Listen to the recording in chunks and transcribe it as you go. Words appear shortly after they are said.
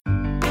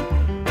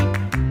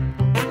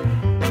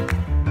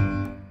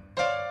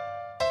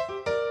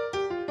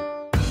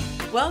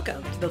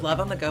Welcome to the Love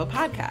on the Go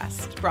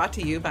podcast, brought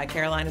to you by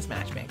Carolina's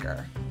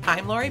Matchmaker.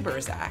 I'm Lori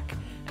Burzak,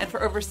 and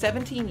for over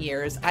 17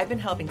 years, I've been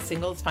helping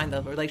singles find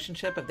the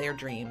relationship of their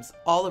dreams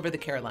all over the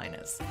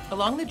Carolinas.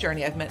 Along the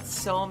journey, I've met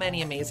so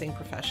many amazing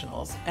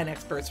professionals and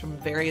experts from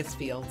various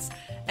fields,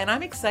 and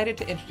I'm excited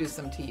to introduce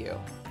them to you.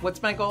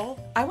 What's my goal?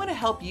 I want to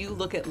help you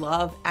look at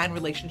love and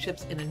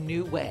relationships in a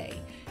new way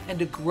and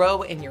to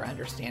grow in your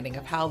understanding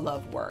of how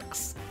love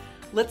works.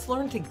 Let's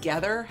learn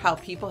together how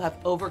people have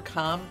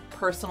overcome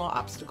personal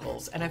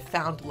obstacles and have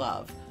found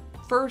love,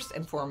 first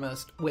and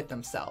foremost with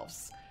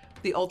themselves.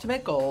 The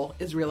ultimate goal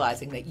is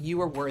realizing that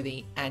you are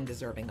worthy and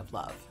deserving of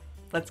love.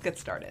 Let's get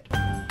started.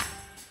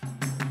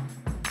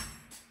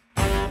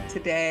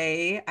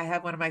 Today, I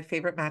have one of my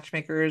favorite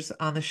matchmakers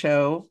on the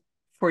show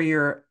for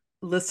your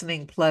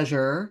listening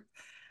pleasure.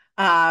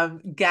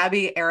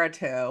 Gabby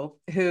Aratow,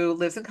 who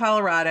lives in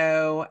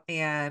Colorado,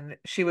 and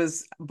she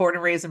was born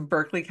and raised in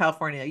Berkeley,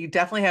 California. You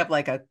definitely have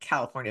like a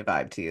California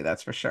vibe to you,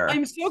 that's for sure.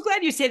 I'm so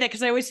glad you say that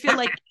because I always feel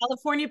like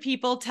California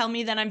people tell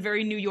me that I'm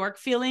very New York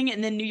feeling,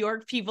 and then New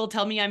York people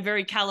tell me I'm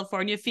very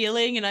California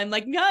feeling, and I'm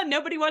like, no,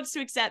 nobody wants to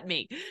accept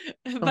me.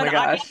 But my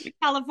gosh. I'm a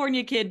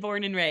California kid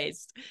born and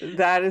raised.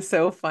 That is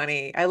so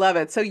funny. I love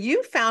it. So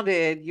you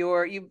founded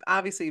you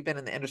obviously you've been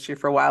in the industry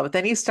for a while, but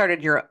then you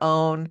started your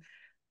own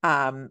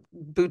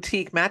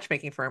boutique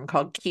matchmaking firm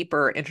called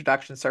Keeper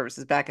Introduction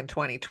Services back in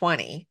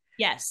 2020.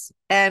 Yes.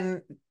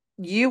 And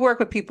you work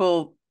with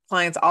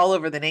clients all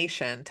over the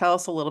nation. Tell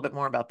us a little bit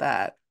more about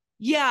that.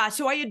 Yeah.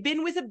 So I had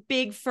been with a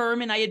big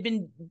firm and I had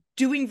been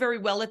doing very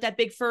well at that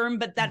big firm,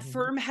 but that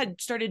firm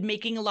had started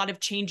making a lot of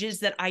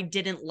changes that I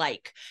didn't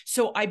like.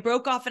 So I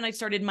broke off and I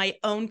started my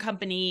own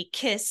company,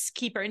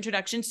 Keeper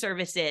Introduction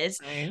Services.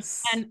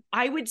 Nice. And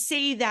I would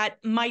say that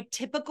my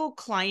typical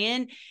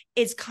client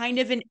is kind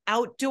of an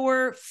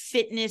outdoor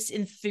fitness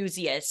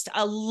enthusiast.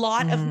 A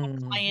lot of my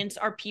clients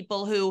are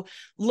people who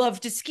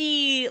love to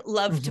ski,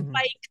 love to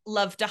bike,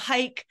 love to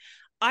hike.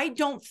 I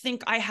don't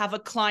think I have a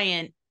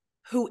client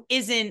who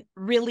isn't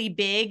really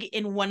big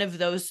in one of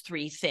those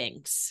three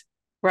things.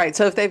 Right.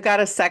 So if they've got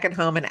a second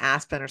home in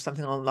Aspen or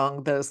something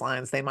along those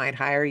lines, they might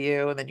hire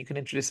you, and then you can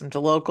introduce them to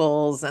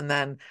locals. And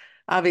then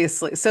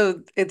obviously,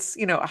 so it's,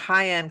 a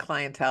high-end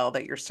clientele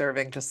that you're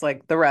serving, just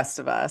like the rest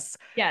of us.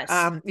 Yes.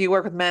 You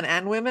work with men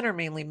and women, or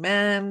mainly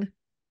men?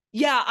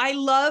 Yeah, I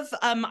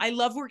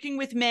love working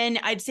with men.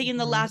 I'd say in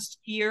the last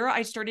year,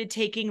 I started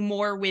taking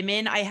more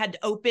women. I had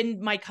opened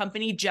my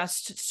company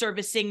just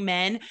servicing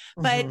men,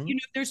 but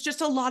there's just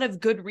a lot of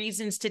good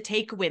reasons to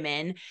take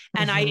women.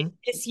 And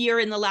this year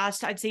in the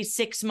last, I'd say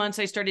 6 months,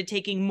 I started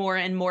taking more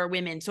and more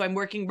women. So I'm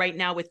working right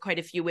now with quite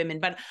a few women,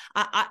 but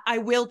I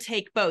will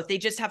take both. They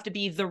just have to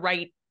be the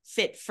right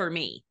fit for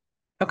me.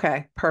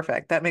 Okay,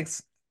 perfect. That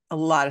makes a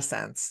lot of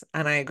sense.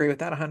 And I agree with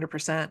that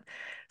 100%.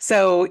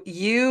 So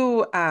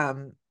you,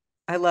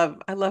 I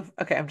love,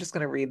 okay, I'm just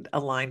going to read a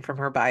line from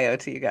her bio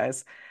to you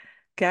guys.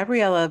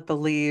 Gabriella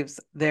believes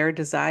their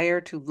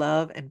desire to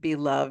love and be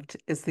loved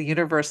is the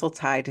universal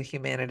tie to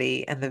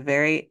humanity and the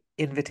very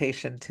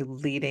invitation to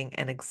leading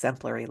an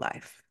exemplary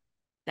life.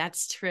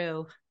 That's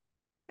true.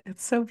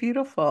 It's so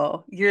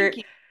beautiful.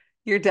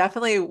 You're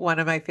definitely one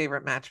of my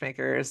favorite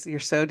matchmakers. You're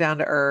so down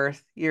to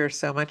earth. You're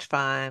so much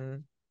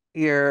fun.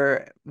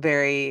 You're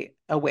very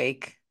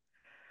awake,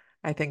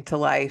 I think, to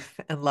life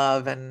and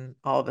love and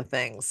all the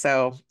things.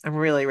 So I'm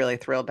really, really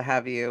thrilled to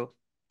have you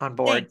on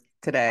board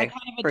today. I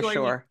kind of for adore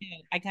sure. you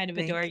too. I kind of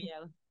adore you.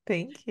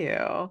 Thank you.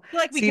 I feel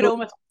like we could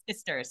almost be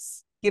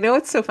sisters.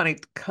 It's so funny.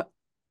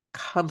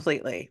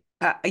 Completely.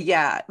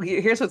 Yeah.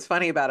 Here's what's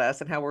funny about us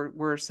and how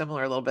we're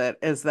similar a little bit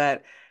is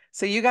that,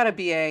 so you got a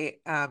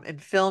BA in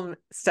film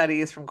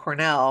studies from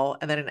Cornell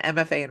and then an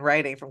MFA in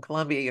writing from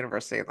Columbia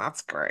University. And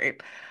that's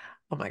great.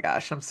 Oh my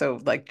gosh. I'm so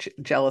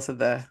jealous of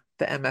the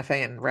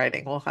MFA in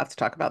writing. We'll have to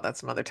talk about that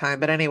some other time.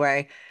 But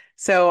anyway,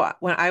 so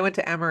when I went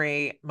to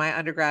Emory, my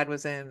undergrad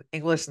was in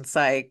English and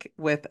Psych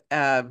with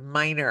a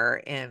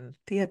minor in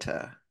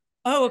theater.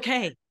 Oh,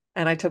 okay.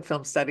 And I took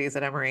film studies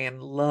at Emory and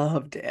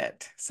loved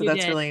it. So You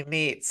that's did. really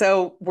neat.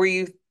 So were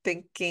you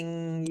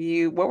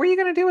thinking what were you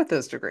going to do with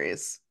those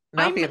degrees?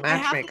 Not be a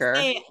matchmaker.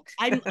 I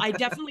have to say, I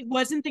definitely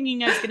wasn't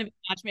thinking I was going to be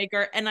a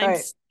matchmaker. And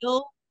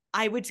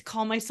I would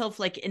call myself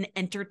like an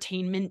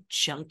entertainment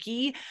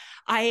junkie.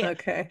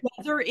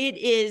 Whether it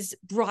is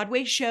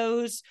Broadway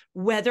shows,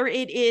 whether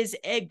it is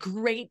a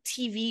great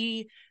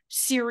TV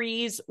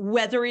series,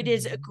 whether it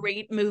is a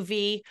great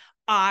movie,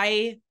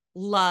 I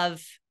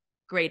love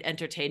great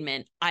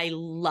entertainment. I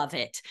love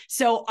it.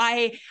 So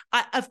I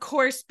of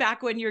course,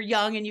 back when you're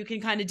young and you can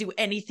kind of do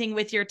anything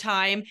with your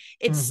time,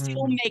 it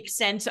still makes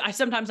sense.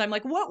 Sometimes I'm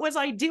like, what was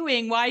I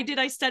doing? Why did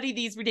I study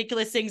these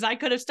ridiculous things? I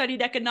could have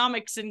studied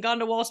economics and gone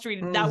to Wall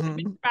Street. That would have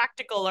been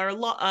practical, or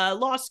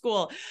law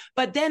school.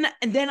 But then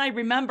I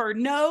remember,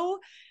 no,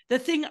 the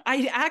thing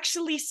I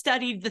actually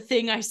studied, the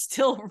thing I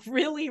still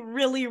really,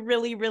 really,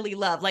 really, really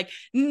love. Like,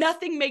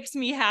 nothing makes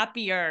me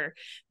happier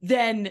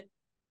than,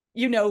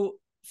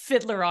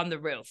 Fiddler on the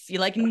Roof. You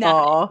like nothing.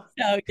 Oh,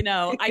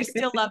 So, I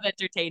still love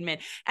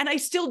entertainment, and I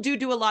still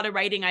do a lot of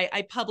writing.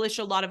 I publish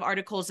a lot of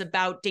articles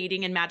about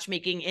dating and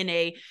matchmaking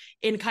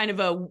in kind of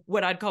a,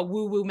 what I'd call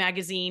woo woo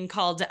magazine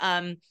called,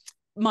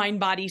 Mind,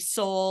 Body,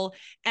 Soul.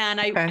 And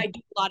I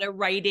do a lot of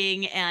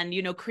writing and,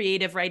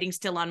 creative writing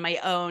still on my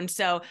own.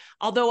 So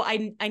although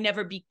I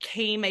never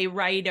became a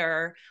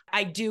writer,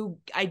 I do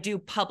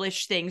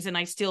publish things, and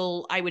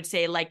I would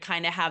say, like,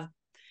 kind of have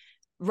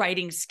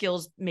writing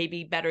skills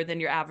maybe better than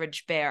your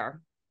average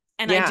bear.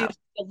 And I do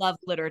love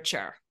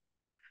literature.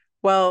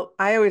 Well,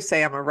 I always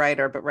say I'm a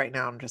writer, but right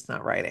now I'm just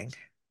not writing.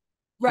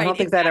 I don't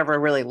think that ever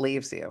really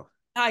leaves you.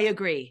 I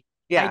agree.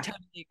 Yeah. I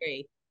totally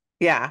agree.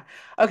 Yeah.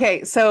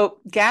 Okay. So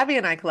Gabby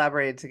and I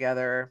collaborated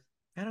together.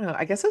 I don't know.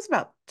 I guess it was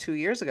about 2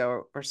 years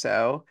ago or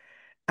so.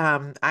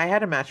 I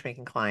had a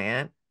matchmaking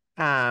client.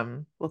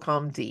 We'll call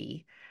him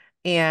D.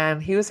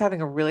 And he was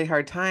having a really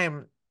hard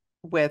time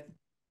with,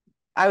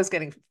 I was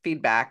getting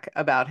feedback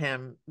about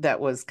him that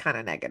was kind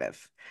of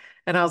negative.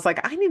 And I was like,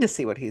 I need to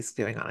see what he's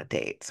doing on a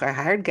date. So I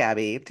hired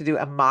Gabby to do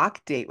a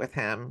mock date with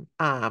him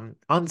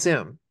on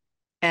Zoom.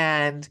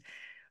 And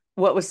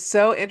what was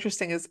so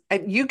interesting is,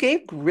 and you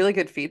gave really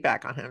good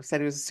feedback on him,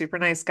 said he was a super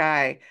nice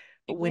guy.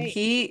 But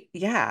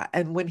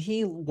and when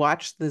he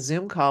watched the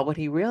Zoom call, what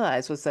he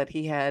realized was that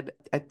he had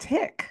a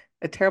tick,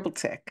 a terrible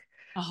tick,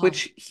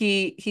 which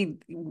he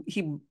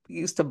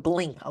used to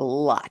blink a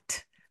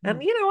lot.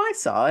 And I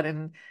saw it,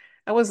 and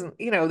I wasn't,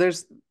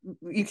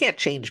 you can't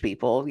change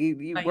people.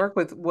 You work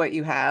with what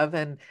you have,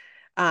 and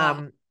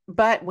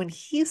but when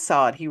he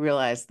saw it, he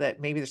realized that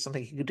maybe there's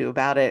something he could do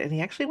about it. And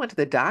he actually went to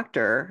the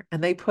doctor,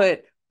 and they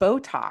put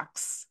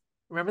Botox,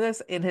 remember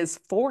this, in his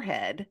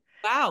forehead.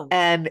 Wow.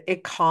 And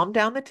it calmed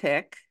down the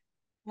tick.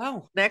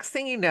 Wow. Next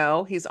thing you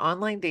know, he's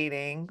online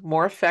dating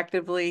more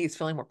effectively. He's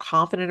feeling more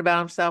confident about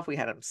himself. We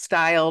had him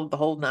styled, the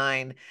whole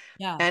nine.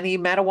 Yeah. And he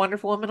met a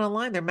wonderful woman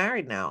online. They're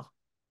married now.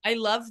 I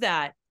love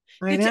that.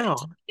 I know.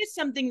 It's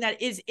something that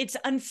it's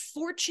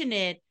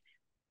unfortunate,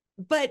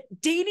 but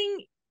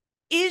dating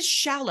is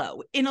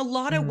shallow in a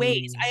lot of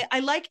ways. I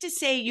like to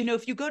say,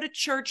 if you go to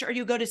church or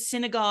you go to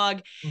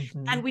synagogue,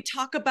 and we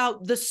talk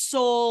about the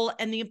soul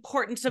and the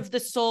importance of the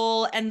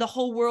soul and the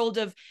whole world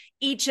of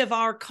each of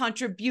our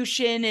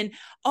contribution, and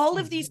all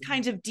of these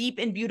kinds of deep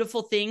and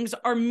beautiful things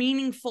are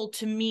meaningful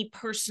to me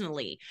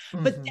personally.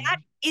 But that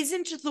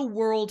isn't the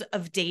world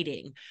of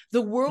dating.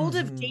 The world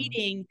of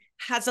dating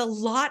has a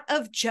lot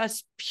of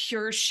just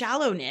pure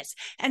shallowness,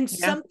 and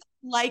something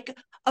like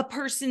a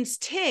person's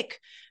tick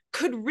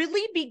could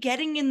really be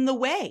getting in the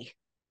way.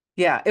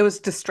 Yeah, it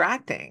was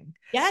distracting.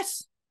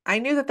 Yes. I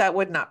knew that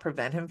would not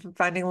prevent him from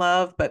finding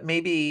love, but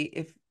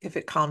maybe if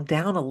it calmed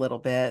down a little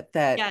bit,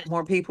 that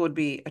more people would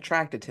be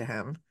attracted to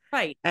him.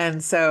 Right.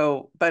 And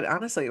so, but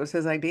honestly, it was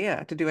his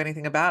idea to do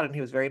anything about it, and he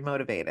was very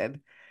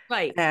motivated.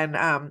 Right.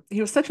 And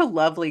he was such a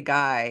lovely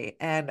guy.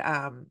 And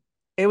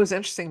it was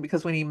interesting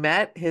because when he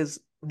met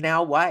his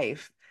now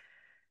wife,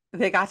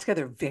 they got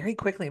together very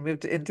quickly and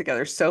moved in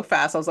together so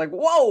fast. I was like,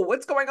 whoa,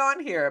 what's going on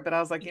here? But I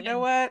was like, you know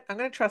what? I'm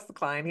going to trust the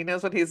client. He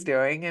knows what he's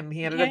doing, and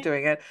he ended up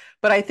doing it.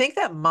 But I think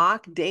that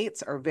mock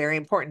dates are very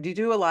important. Do you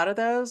do a lot of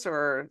those,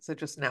 or is it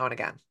just now and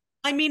again?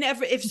 I mean,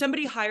 if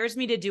somebody hires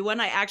me to do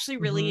one, I actually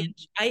really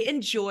I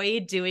enjoy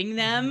doing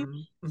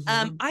them.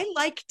 I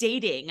like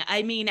dating.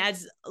 I mean,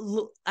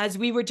 as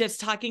we were just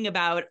talking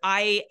about,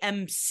 I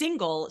am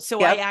single,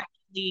 so I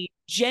actually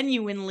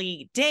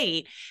genuinely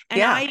date,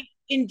 and I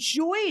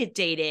enjoy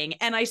dating,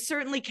 and I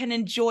certainly can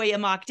enjoy a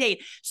mock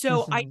date.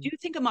 So I do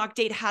think a mock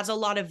date has a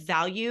lot of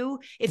value.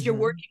 If you're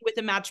working with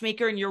a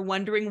matchmaker and you're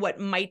wondering what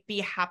might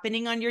be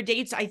happening on your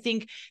dates, I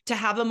think to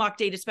have a mock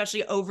date,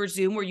 especially over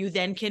Zoom, where you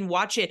then can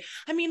watch it.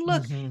 I mean,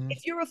 look,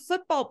 if you're a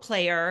football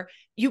player,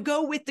 you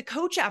go with the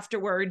coach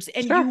afterwards,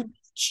 and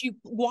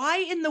why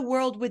in the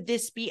world would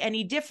this be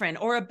any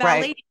different? Or a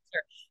ballet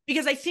dancer?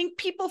 Because I think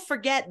people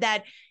forget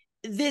that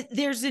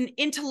there's an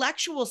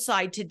intellectual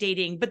side to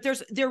dating, but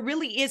there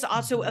really is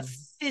also a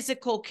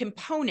physical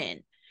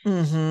component.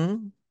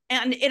 And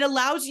it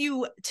allows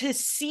you to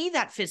see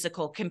that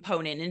physical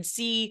component and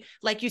see,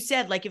 like you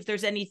said, like if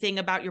there's anything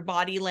about your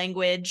body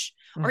language,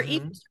 or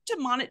even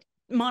to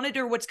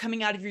monitor what's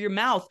coming out of your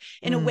mouth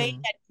in a way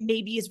that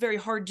maybe is very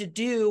hard to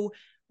do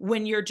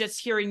when you're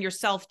just hearing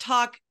yourself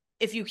talk.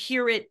 If you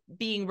hear it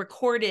being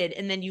recorded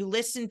and then you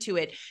listen to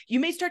it, you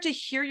may start to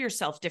hear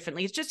yourself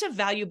differently. It's just a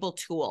valuable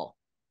tool.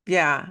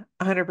 Yeah,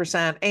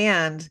 100%.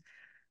 And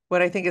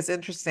what I think is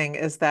interesting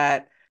is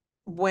that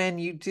when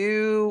you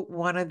do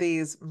one of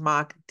these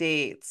mock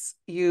dates,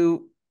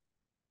 you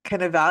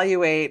can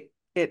evaluate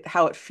it,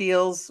 how it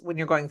feels when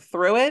you're going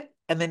through it.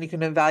 And then you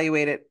can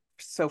evaluate it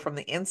so from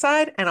the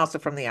inside and also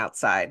from the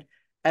outside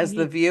as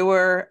the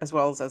viewer, as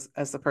well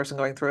as the person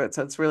going through it.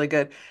 So it's really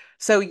good.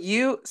 So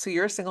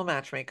you're a single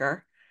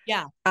matchmaker.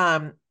 Yeah.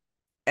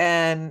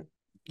 And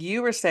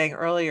you were saying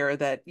earlier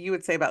that you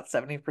would say about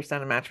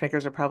 70% of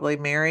matchmakers are probably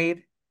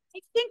married. I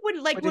think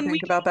when we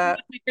about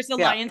that? Matchmakers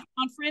Alliance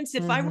conference,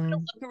 if I were to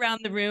look around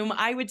the room,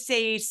 I would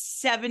say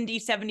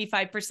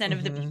 75%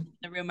 of the people in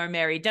the room are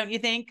married. Don't you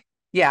think?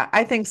 Yeah,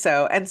 I think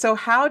so. And so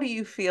how do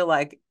you feel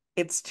like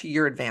it's to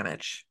your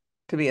advantage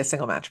to be a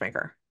single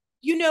matchmaker?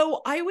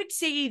 I would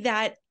say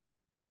that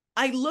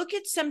I look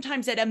at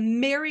sometimes at a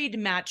married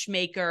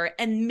matchmaker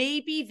and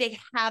maybe they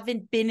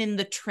haven't been in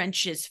the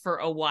trenches for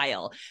a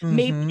while.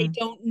 Maybe they Mm-hmm.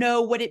 don't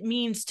know what it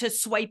means to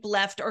swipe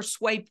left or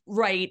swipe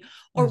right,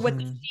 or what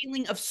the Mm-hmm.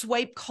 feeling of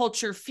swipe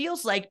culture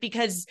feels like,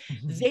 because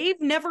Mm-hmm.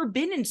 they've never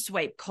been in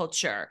swipe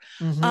culture.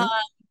 Uh, Mm-hmm.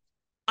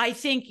 I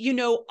think,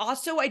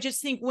 also, I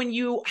just think when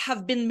you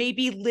have been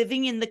maybe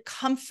living in the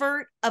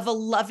comfort of a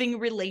loving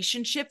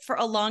relationship for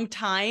a long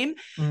time,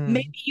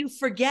 maybe Mm. you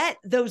forget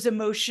those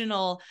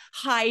emotional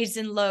highs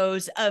and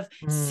lows of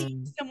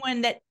seeing Mm.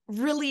 someone that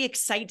really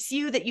excites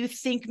you, that you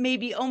think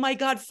maybe, oh my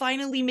God,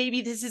 finally,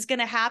 maybe this is going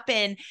to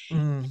happen.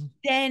 Mm.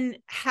 Then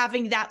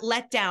having that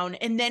letdown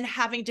and then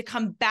having to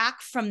come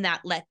back from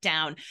that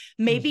letdown.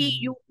 Maybe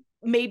Mm-hmm. you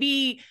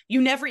maybe you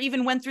never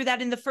even went through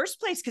that in the first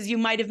place because you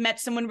might have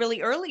met someone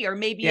really early, or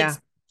maybe Yeah. it's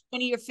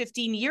 20 or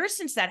 15 years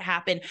since that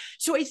happened.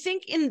 So I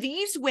think in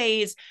these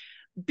ways,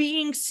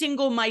 being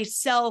single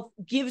myself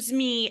gives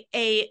me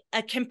a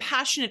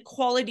compassionate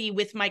quality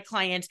with my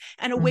clients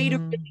and a way to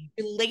Mm-hmm. really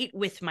relate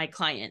with my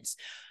clients.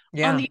 On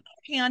Yeah. the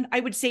other hand,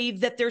 I would say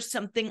that there's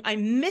something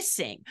I'm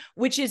missing,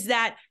 which is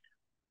that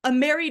a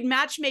married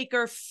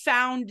matchmaker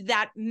found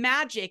that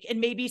magic and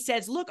maybe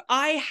says, look,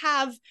 I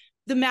have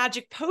the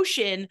magic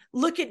potion.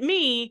 Look at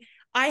me.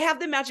 I have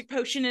the magic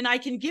potion and I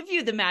can give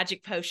you the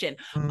magic potion.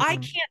 I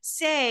Mm. can't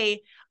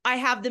say I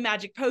have the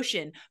magic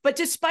potion, but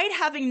despite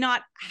having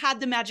not had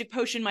the magic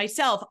potion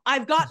myself,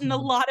 I've gotten a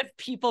Mm-hmm. lot of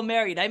people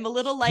married. I'm a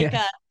little like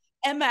Yeah.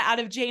 a Emma out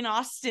of Jane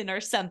Austen or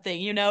something,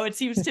 it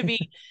seems to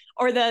be,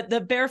 or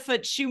the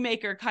barefoot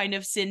shoemaker kind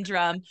of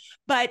syndrome.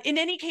 But in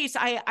any case,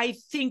 I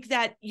think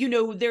that,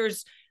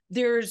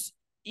 there's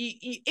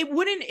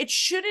it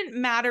shouldn't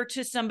matter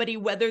to somebody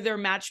whether their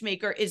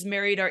matchmaker is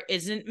married or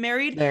isn't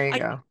married. There you I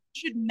think go. what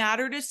should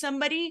matter to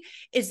somebody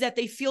is that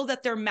they feel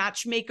that their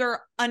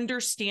matchmaker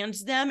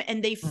understands them,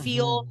 and they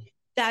feel Mm-hmm.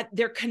 that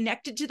they're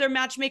connected to their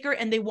matchmaker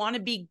and they want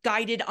to be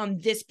guided on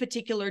this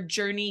particular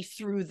journey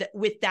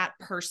with that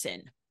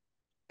person.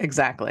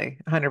 Exactly.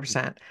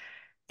 100%.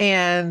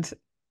 And,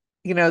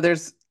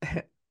 there's,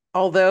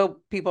 although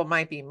people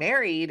might be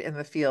married in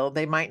the field,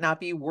 they might not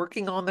be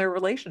working on their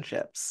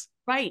relationships.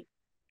 Right.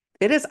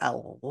 It is a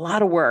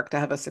lot of work to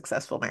have a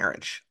successful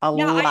marriage, a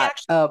Yeah, lot of I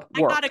got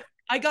a work.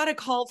 I got a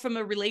call from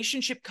a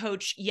relationship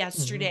coach Hmm.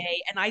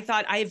 yesterday, and I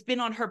thought, I've been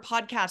on her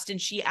podcast, and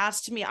she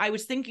asked me, I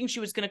was thinking she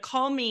was going to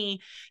call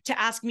me to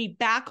ask me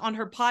back on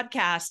her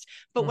podcast.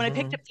 But when I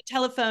picked Hmm. up the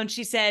telephone,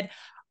 she said,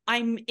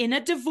 I'm in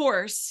a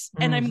divorce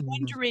and I'm Hmm.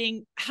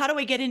 wondering, how do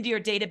I get into your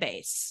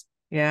database?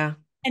 Yeah,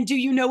 And do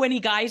you know any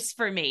guys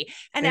for me?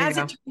 And there you as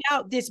it go. turned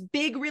out, this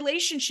big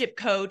relationship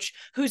coach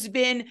who's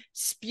been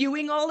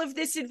spewing all of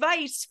this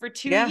advice for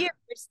two Yeah.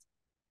 years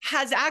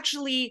has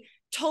actually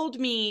told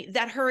me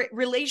that her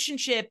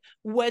relationship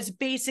was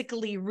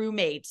basically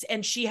roommates,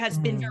 and she has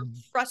been very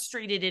Mm.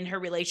 frustrated in her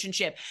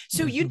relationship.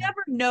 So you Hmm.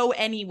 never know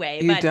anyway,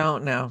 You but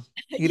don't know.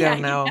 You yeah, don't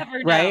you know, never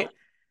know. right?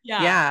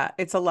 Yeah, Yeah,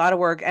 it's a lot of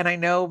work. And I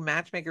know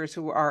matchmakers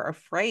who are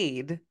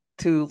afraid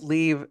to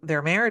leave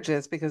their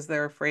marriages because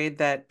they're afraid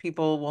that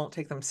people won't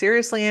take them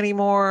seriously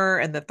anymore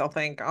and that they'll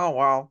think, oh,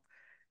 well,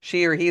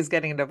 she or he's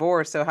getting a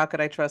divorce, so how could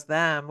I trust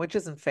them? Which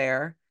isn't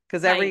fair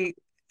because right.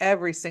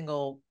 every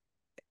single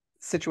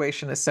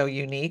situation is so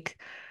unique.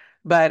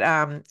 But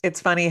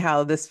it's funny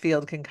how this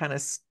field can kind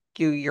of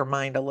skew your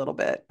mind a little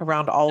bit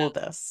around all of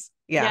this.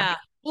 Yeah. Yeah.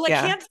 Well, I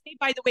Yeah. can't say,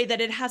 by the way, that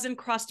it hasn't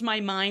crossed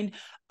my mind.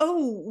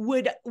 Oh,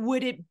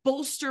 would it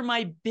bolster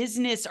my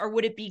business, or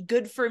would it be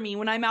good for me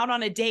when I'm out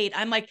on a date?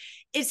 I'm like,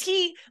 is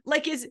he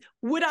like, is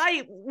would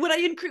I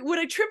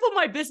triple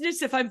my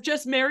business if I've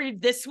just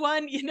married this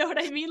one? You know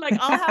what I mean? Like,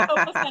 I'll have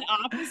almost an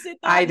opposite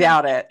thought. I No,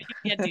 doubt it.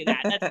 you can't do that.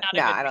 That's not a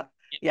No, good I reason don't. to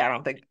get Yeah,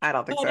 married. I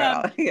don't think so But at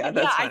all. Yeah, yeah,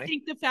 that's I funny.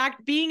 think the fact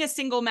Hmm. being a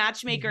single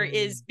matchmaker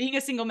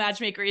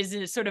is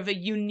a sort of a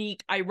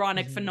unique,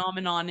 ironic Hmm.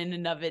 phenomenon in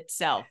and of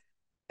itself.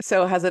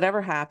 So has it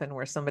ever happened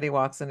where somebody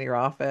walks into your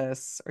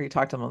office or you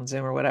talk to them on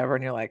Zoom or whatever,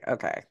 and you're like,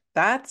 okay,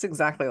 that's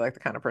exactly like the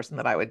kind of person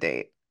that I would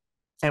date.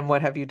 And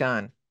what have you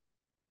done?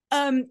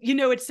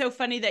 It's so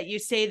funny that you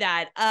say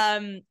that.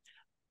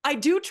 I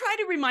do try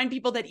to remind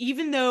people that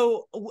even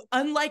though,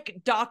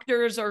 unlike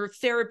doctors or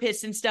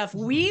therapists and stuff,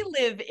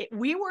 Mhm.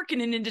 we work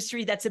in an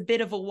industry that's a bit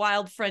of a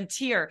wild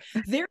frontier.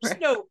 There's Right.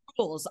 no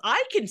rules.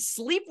 I can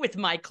sleep with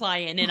my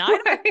client and I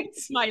don't Right.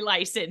 lose my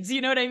license.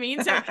 You know what I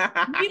mean? So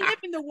we live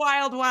in the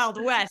wild,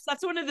 wild west.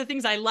 That's one of the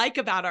things I like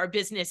about our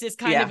business, is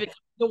kind of Yeah.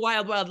 the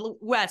wild, wild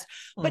west.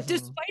 But Hmm.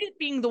 despite it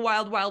being the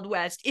wild, wild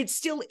west, it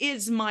still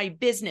is my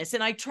business.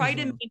 And I try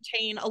to Hmm.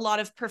 maintain a lot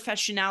of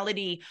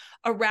professionality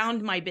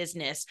around my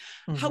business.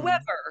 Hmm.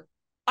 However,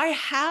 I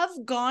have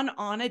gone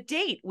on a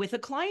date with a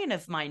client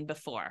of mine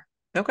before.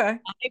 Okay.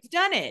 I've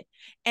done it.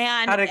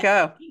 And How'd it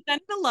go? I've done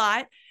it a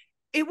lot.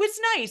 It was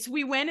nice.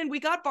 We went and we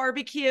got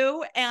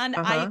barbecue, and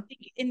I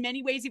think in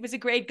many ways he was a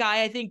great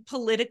guy. I think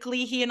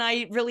politically he and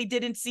I really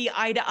didn't see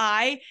eye to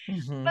eye.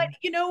 But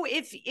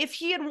if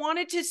he had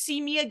wanted to see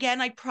me again,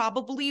 I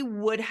probably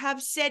would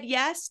have said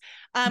yes.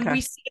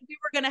 We said we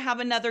were going to have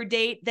another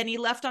date. Then he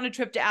left on a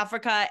trip to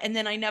Africa, and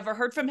then I never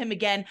heard from him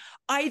again,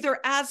 either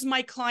as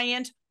my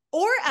client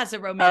or as a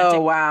romantic.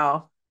 Oh,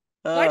 wow.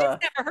 So I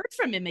just never heard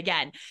from him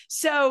again.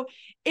 So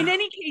in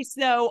any case,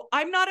 though,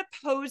 I'm not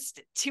opposed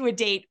to a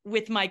date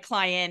with my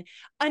client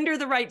under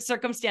the right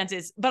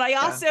circumstances. But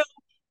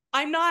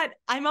I'm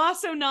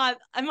also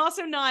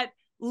not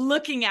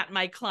looking at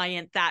my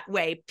client that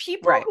way.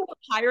 People who are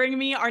hiring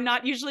me are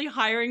not usually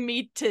hiring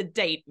me to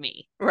date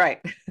me.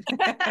 Right.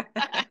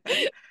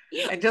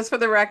 And just for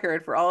the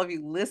record, for all of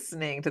you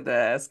listening to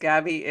this,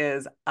 Gabby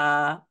is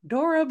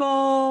adorable.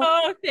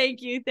 Oh,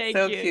 thank you.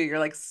 So cute. You're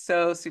like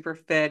so super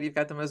fit. You've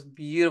got the most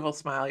beautiful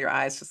smile. Your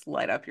eyes just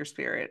light up your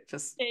spirit.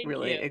 Just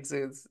really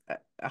exudes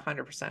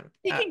 100%.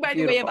 Speaking, by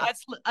the way, of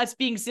us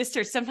being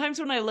sisters, sometimes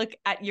when I look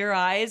at your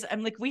eyes,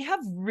 I'm like, we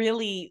have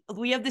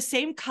the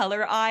same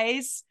color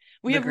eyes.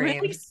 We have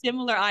really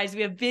similar eyes.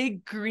 We have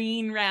big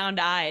green round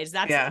eyes.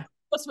 That's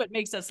what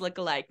makes us look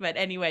alike. But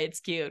anyway,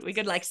 it's cute. We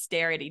could like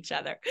stare at each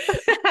other.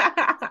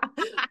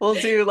 We'll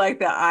do like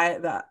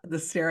the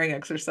staring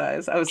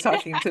exercise. I was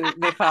talking to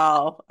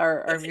Michal,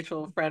 our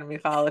mutual friend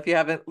Michal. If you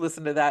haven't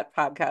listened to that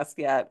podcast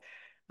yet,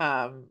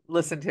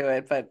 listen to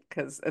it, but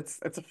because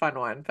it's a fun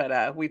one.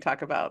 But we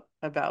talk about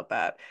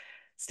that.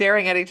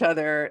 Staring at each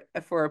other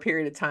for a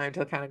period of time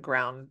to kind of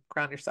ground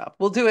yourself.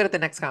 We'll do it at the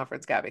next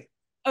conference, Gabby.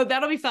 Oh,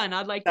 that'll be fun.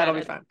 I'd like that. That'll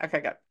be fun. Okay,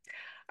 good.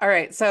 All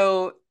right.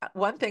 So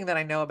one thing that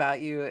I know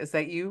about you is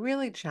that you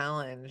really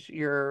challenge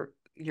your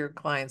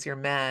clients, your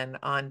men,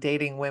 on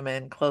dating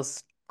women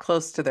close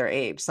to their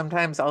age.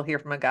 Sometimes I'll hear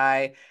from a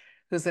guy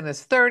who's in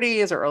his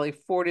 30s or early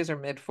 40s or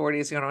mid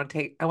 40s.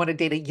 I want to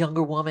date a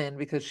younger woman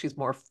because she's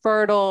more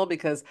fertile,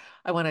 because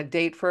I want to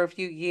date for a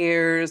few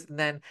years and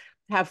then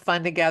have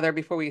fun together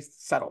before we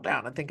settle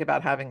down and think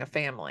about having a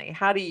family.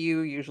 How do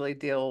you usually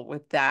deal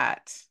with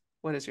that?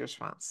 What is your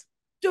response?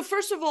 So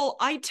first of all,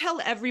 I tell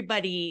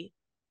everybody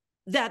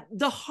that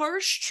the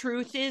harsh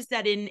truth is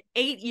that in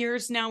 8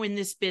 years now in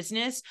this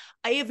business,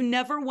 I have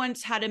never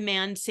once had a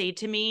man say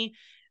to me,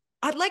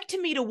 I'd like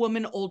to meet a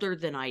woman older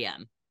than I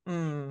am.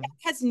 That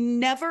has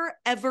never,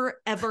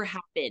 ever, ever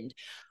happened.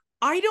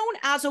 I don't,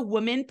 as a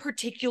woman,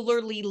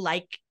 particularly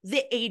like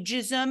the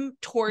ageism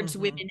towards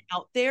women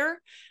out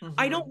there.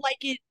 I don't like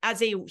it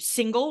as a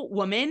single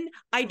woman.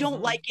 I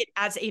don't like it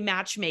as a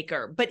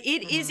matchmaker, but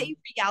it is a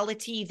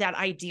reality that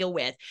I deal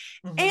with.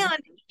 And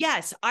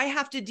yes, I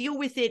have to deal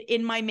with it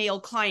in my male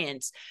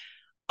clients.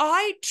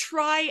 I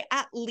try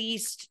at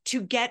least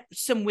to get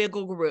some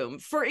wiggle room.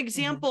 For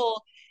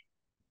example,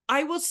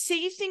 I will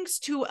say things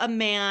to a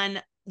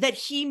man that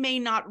he may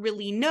not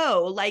really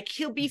know. Like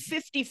he'll be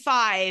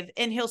 55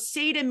 and he'll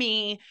say to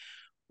me,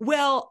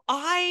 well,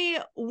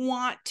 I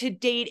want to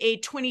date a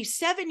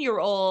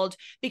 27-year-old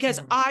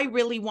because I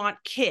really want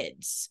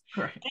kids.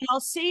 Right. And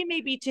I'll say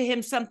maybe to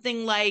him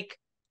something like,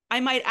 I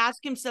might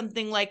ask him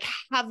something like,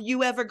 have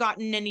you ever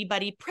gotten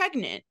anybody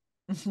pregnant?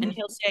 And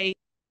he'll say,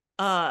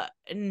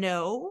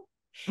 no.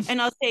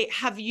 And I'll say,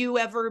 have you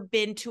ever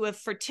been to a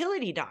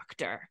fertility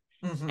doctor?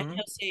 And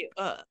he'll say,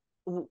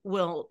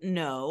 well,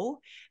 no.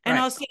 And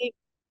I'll say,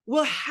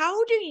 well,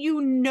 how do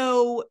you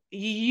know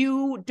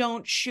you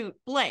don't shoot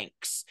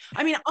blanks?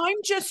 I mean, I'm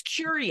just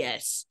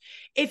curious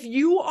if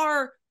you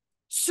are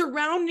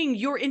surrounding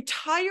your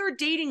entire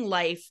dating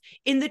life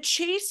in the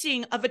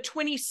chasing of a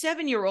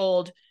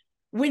 27-year-old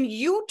when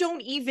you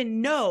don't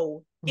even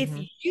know if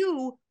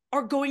you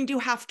are going to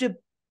have to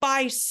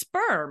buy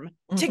sperm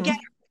to get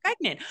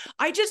pregnant.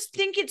 I just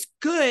think it's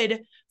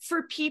good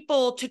for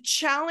people to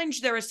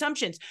challenge their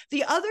assumptions.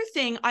 The other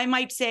thing I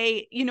might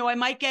say, I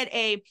might get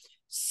a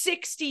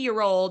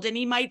 60-year-old and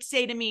he might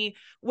say to me,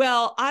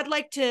 well, I'd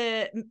like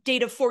to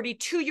date a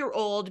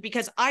 42-year-old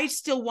because I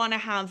still want to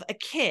have a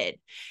kid.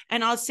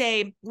 And I'll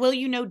say, well,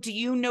 do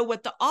you know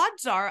what the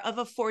odds are of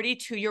a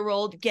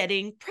 42-year-old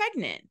getting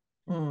pregnant?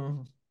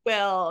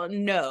 Well,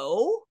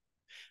 no.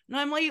 And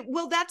I'm like,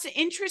 well, that's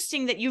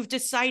interesting that you've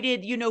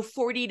decided,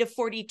 40 to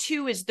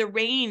 42 is the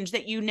range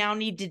that you now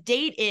need to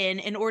date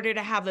in order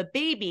to have a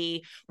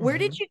baby. Where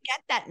did you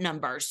get that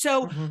number?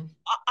 So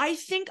I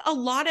think a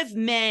lot of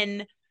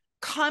men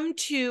come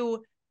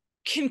to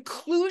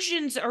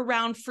conclusions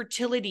around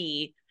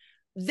fertility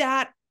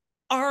that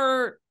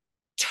are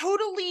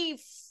totally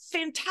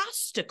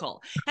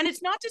fantastical. And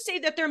it's not to say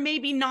that there may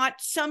be not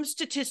some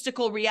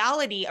statistical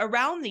reality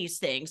around these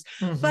things,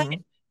 but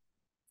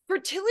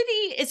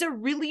fertility is a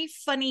really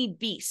funny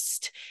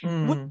beast. What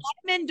a lot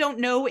of men don't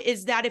know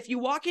is that if you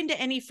walk into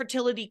any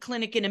fertility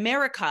clinic in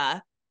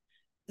America,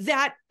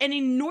 that an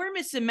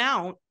enormous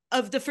amount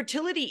of the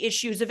fertility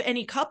issues of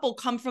any couple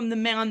come from the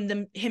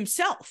man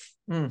himself.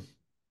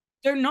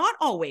 They're not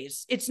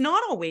always. It's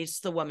not always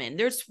the woman.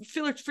 There's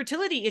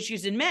fertility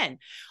issues in men.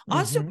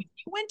 Also, if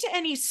you went to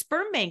any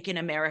sperm bank in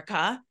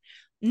America,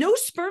 no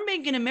sperm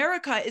bank in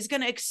America is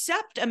going to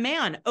accept a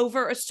man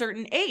over a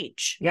certain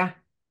age. Yeah.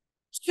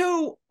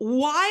 So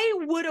why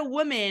would a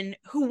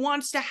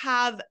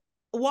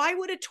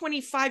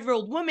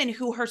 25-year-old woman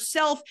who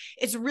herself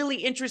is really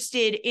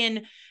interested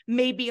in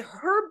maybe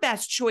her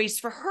best choice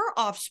for her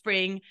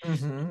offspring,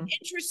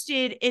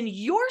 interested in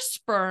your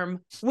sperm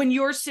when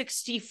you're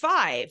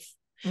 65?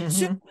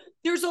 So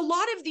there's a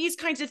lot of these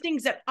kinds of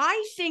things that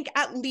I think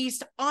at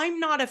least I'm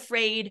not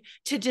afraid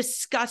to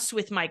discuss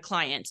with my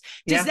clients.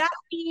 Does that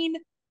mean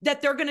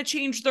that they're going to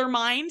change their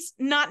minds?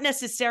 Not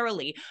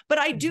necessarily. But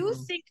I do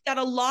think that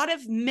a lot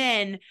of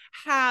men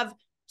have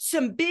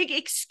some big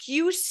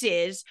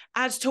excuses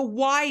as to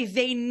why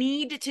they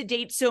need to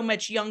date so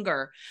much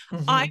younger.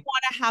 I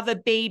want to have a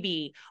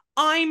baby.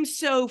 I'm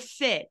so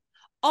fit.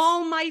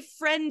 All my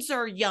friends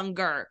are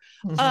younger.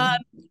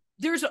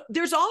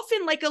 There's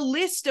often like a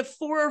list of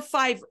 4 or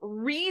 5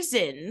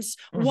 reasons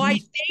why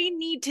they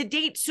need to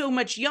date so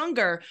much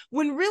younger,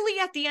 when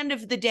really at the end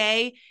of the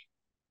day,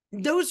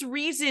 those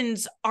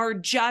reasons are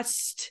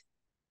just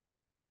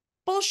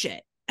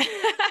bullshit.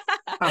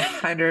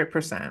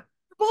 100%.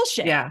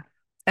 Bullshit. Yeah.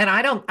 And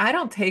I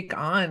don't take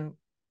on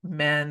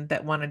men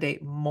that want to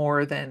date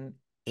more than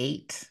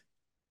 8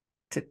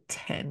 to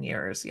 10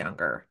 years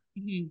younger.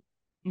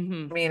 I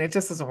mean, it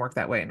just doesn't work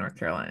that way in North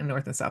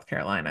and South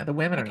Carolina. The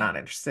women are not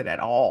interested at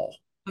all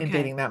in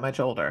dating that much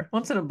older.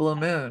 Once in a blue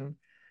moon.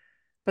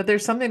 But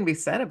there's something to be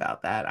said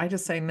about that. I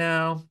just say,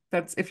 no,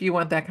 that's, if you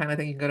want that kind of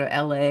thing, you can go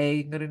to LA,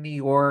 you can go to New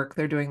York.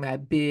 They're doing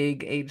that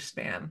big age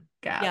span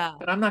gap,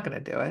 but I'm not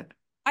going to do it.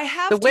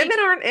 The women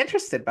aren't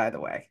interested, by the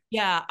way.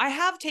 Yeah, I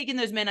have taken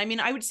those men. I mean,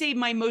 I would say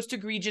my most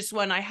egregious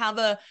one, I have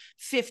a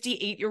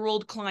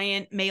 58-year-old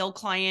client, male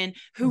client,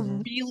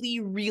 who really,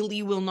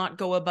 really will not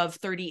go above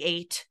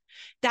 38.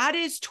 That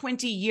is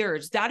 20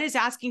 years. That is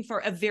asking for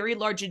a very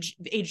large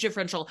age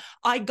differential.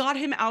 I got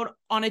him out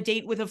on a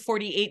date with a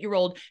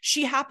 48-year-old.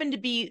 She happened to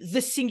be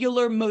the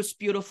singular most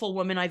beautiful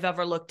woman I've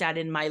ever looked at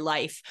in my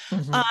life.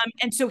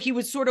 And so he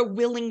was sort of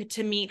willing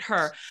to meet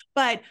her.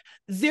 But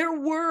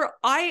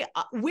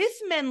with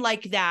men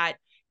like that,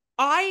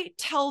 I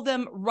tell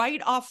them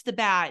right off the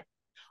bat,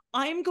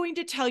 I'm going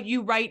to tell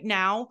you right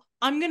now,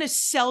 I'm going to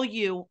sell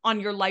you on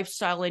your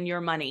lifestyle and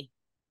your money.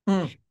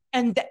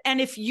 And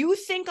if you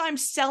think I'm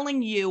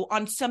selling you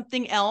on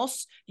something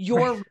else,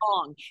 you're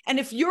wrong. And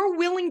if you're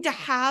willing to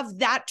have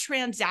that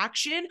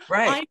transaction,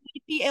 I might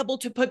be able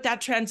to put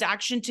that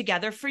transaction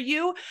together for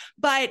you.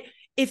 But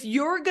if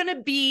you're going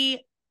to be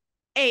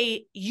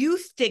a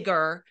youth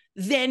digger,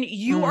 then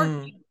you are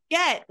going to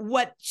get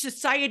what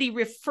society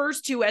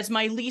refers to as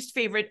my least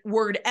favorite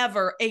word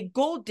ever, a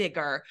gold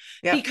digger,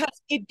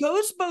 because it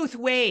goes both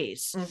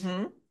ways.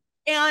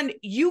 And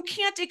you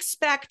can't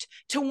expect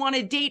to want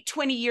to date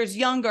 20 years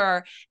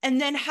younger and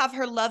then have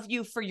her love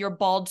you for your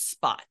bald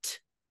spot.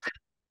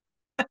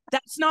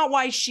 That's not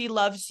why she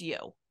loves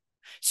you.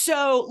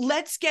 So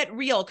let's get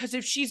real, because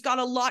if she's got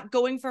a lot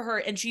going for her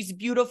and she's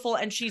beautiful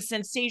and she's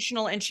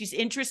sensational and she's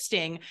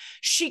interesting,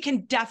 she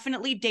can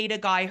definitely date a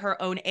guy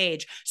her own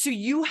age. So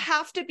you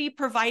have to be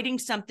providing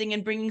something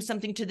and bringing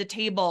something to the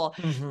table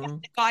that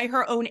the guy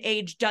her own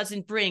age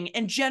doesn't bring.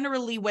 And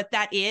generally what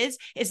that is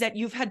that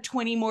you've had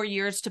 20 more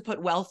years to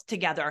put wealth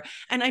together.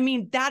 And I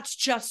mean, that's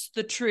just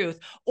the truth,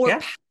 or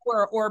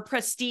power or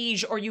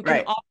prestige, or you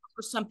can offer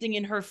something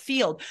in her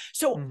field.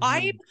 So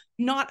I'm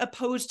not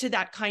opposed to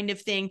that kind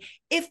of thing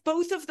if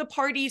both of the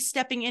parties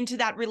stepping into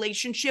that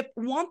relationship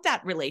want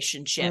that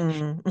relationship.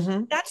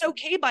 That's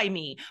okay by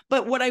me.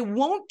 But what I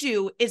won't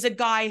do is a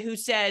guy who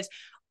says,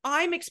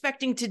 I'm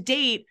expecting to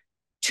date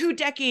 2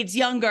 decades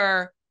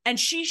younger and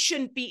she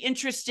shouldn't be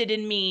interested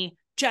in me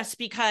just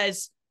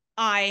because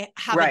I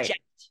have a jet.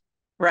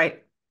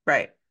 Right.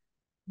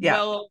 Yeah.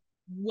 Well,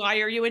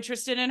 why are you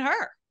interested in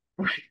her?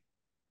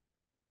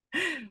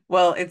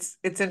 Well, it's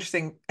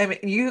interesting. I mean,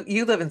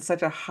 you live in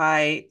such a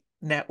high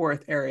net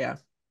worth area.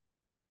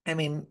 I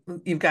mean,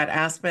 you've got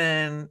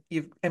Aspen,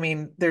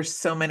 there's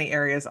so many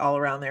areas all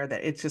around there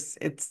that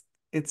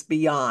it's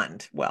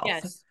beyond wealth.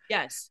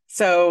 Yes.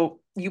 So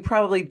you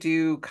probably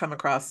do come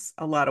across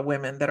a lot of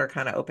women that are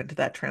kind of open to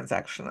that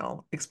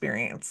transactional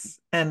experience.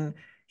 And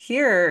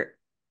here,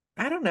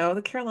 I don't know,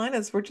 the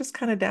Carolinas, we're just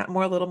kind of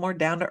a little more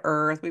down to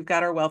earth. We've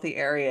got our wealthy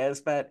areas,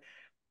 but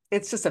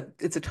it's a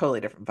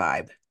totally different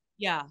vibe.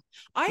 Yeah.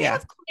 I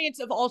have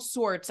clients of all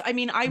sorts. I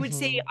mean, I would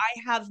say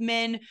I have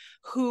men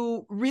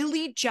who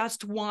really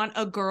just want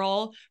a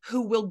girl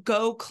who will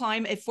go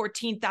climb a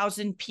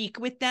 14,000 peak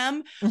with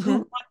them, who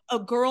want a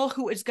girl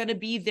who is going to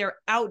be their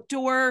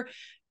outdoor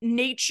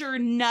nature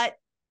nut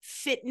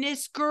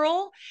fitness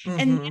girl.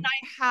 And then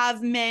I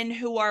have men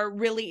who are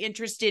really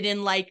interested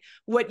in like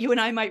what you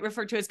and I might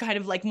refer to as kind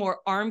of like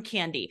more arm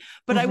candy.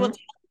 But I will tell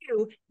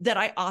you that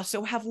I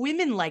also have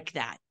women like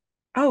that.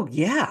 Oh,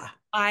 yeah.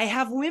 I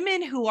have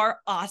women who are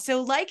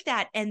also like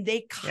that, and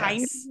they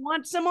kind of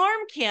want some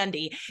arm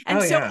candy. And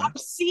I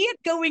see it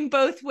going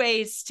both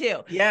ways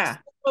too. Yeah.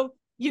 So,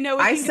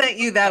 I sent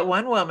you that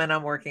one woman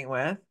I'm working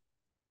with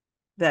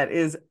that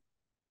is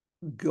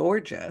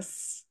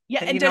gorgeous. Yeah.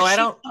 And And does she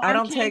want I arm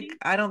don't candy?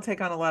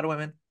 take on a lot of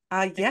women.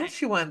 Yeah, Okay.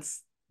 she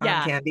wants arm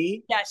Yeah.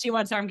 candy. Yeah. She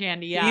wants arm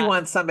candy. She Yeah.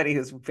 wants somebody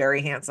who's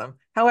very handsome.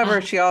 However,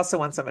 Uh, she also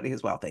wants somebody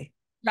who's wealthy.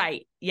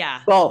 right. Yeah.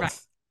 Right.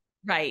 Both.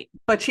 Right.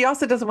 But she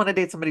also doesn't want to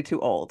date somebody too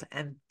old.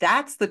 And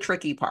that's the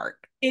tricky part.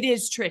 It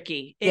is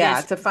tricky. It Yeah,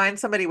 is. to find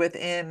somebody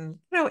within,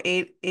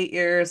 8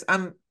 years.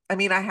 I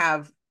mean, I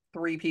have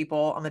 3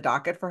 people on the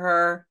docket for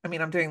her. I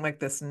mean, I'm doing like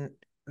this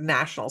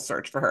national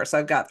search for her. So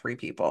I've got 3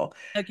 people.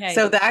 Okay.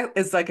 So that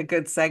is like a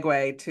good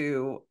segue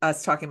to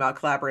us talking about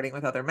collaborating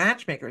with other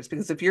matchmakers,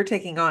 because if you're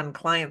taking on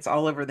clients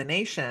all over the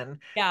nation,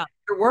 Yeah.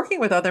 you're working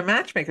with other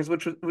matchmakers,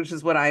 which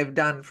is what I've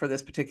done for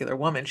this particular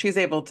woman. She's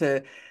able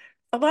to,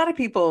 a lot of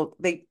people,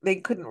 they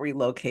couldn't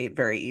relocate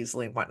very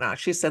easily and whatnot.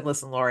 She said,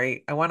 listen,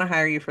 Lori, I want to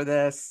hire you for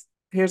this.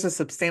 Here's a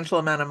substantial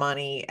amount of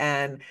money,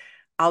 and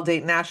I'll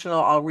date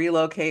national, I'll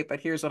relocate, but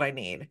here's what I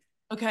need.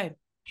 Okay.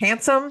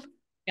 Handsome,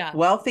 Yeah.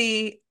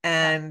 wealthy,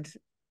 Yeah. and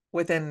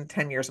within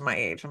 10 years of my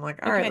age. I'm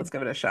like, all right, Okay. let's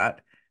give it a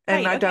shot.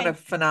 And Right. I've done Okay. a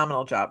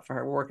phenomenal job for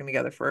her. We're working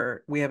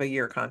together we have a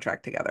year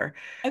contract together.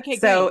 Okay.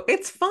 Great. So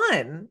it's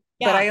fun,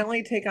 but Yeah. I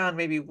only take on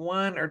maybe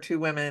 1 or 2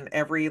 women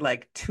every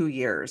like 2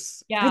 years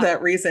for Yeah.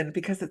 that reason,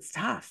 because it's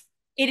tough.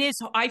 It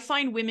is. I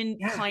find women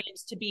Yeah.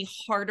 clients to be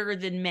harder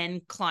than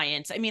men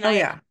clients. I mean, Oh, I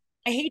yeah.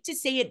 I hate to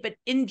say it, but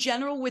in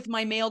general, with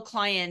my male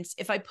clients,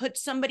 if I put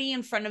somebody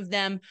in front of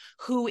them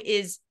who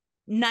is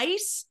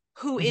nice,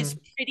 who is Hmm.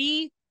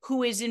 pretty,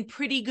 who is in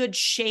pretty good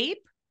shape,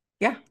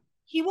 Yeah.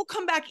 he will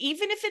come back,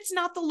 even if it's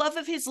not the love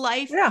of his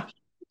life, Yeah.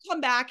 come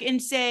back and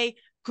say,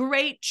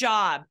 great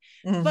job.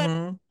 But Hmm.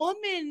 a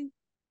woman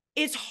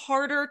is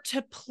harder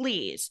to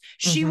please.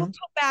 She will Hmm.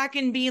 come back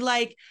and be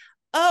like,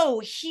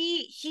 oh,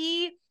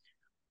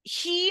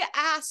 he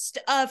asked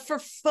for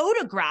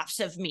photographs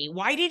of me.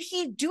 Why did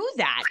he do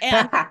that?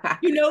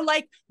 And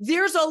like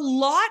there's a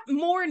lot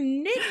more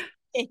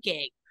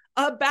nitpicking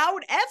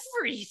about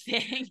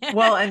everything.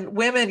 Well, and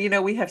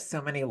women, we have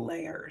so many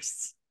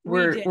layers. We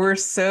do. We're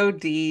so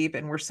deep,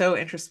 and we're so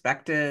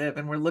introspective,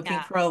 and we're looking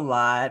Yeah. for a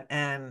lot.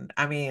 And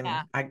I Yeah. mean,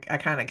 I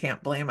kind of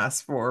can't blame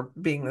us for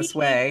being Me this either.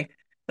 way.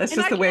 That's And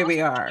just I the can way also we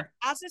tell you, are.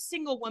 as a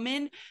single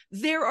woman,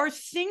 there are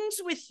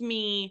things with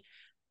me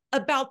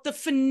about the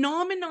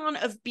phenomenon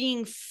of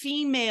being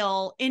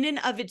female in and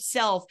of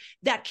itself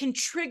that can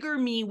trigger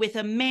me with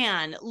a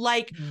man.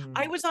 Like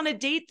I Mm. was on a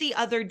date the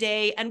other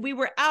day and we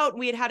were out,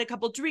 we had had a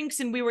couple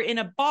drinks and we were in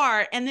a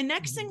bar. And the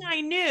next thing Mhm.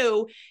 I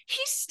knew, he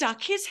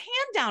stuck his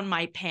hand down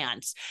my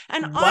pants.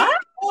 And I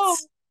What? know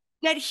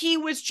that he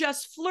was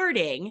just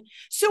flirting.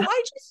 So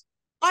I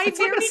It's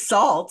like very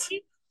assault.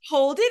 gently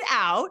pulled it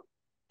out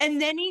and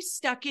then he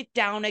stuck it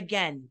down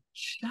again.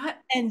 Shut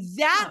And up.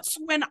 that's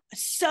when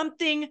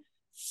something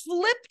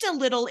flipped a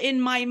little in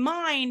my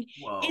mind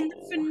in the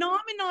Whoa.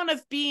 phenomenon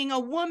of being a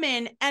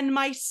woman and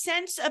my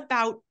sense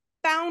about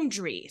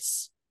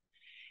boundaries.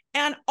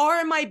 And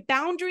are my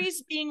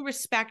boundaries being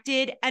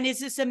respected? And is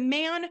this a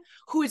man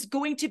who is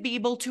going to be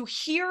able to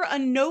hear a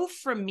no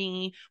from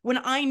me when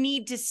I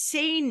need to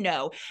say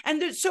no?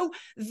 And so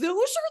those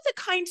are the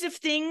kinds of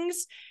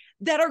things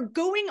that are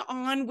going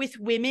on with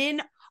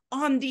women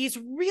on these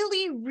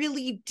really,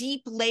 really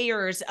deep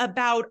layers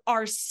about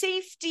our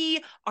safety,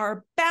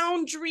 our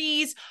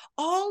boundaries,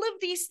 all of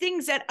these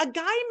things that a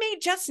guy may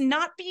just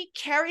not be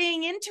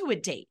carrying into a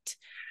date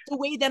the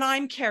way that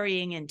I'm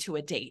carrying into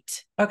a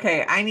date.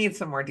 Okay, I need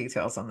some more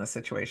details on this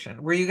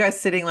situation. Were you guys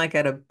sitting like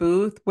at a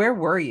booth? Where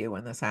were you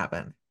when this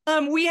happened?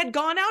 We had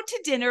gone out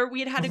to dinner. We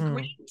had had a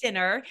great Hmm.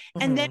 dinner,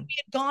 and then Hmm. we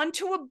had gone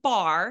to a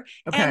bar,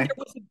 and Okay. there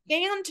was a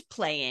band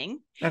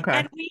playing, Okay.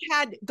 and we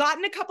had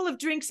gotten a couple of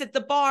drinks at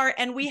the bar,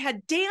 and we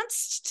had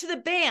danced to the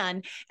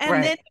band, and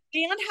then Right.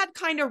 the band had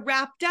kind of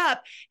wrapped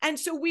up, and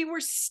so we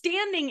were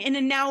standing in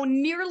a now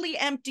nearly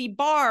empty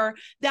bar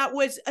that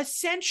was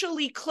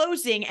essentially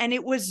closing, and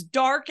it was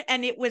dark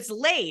and it was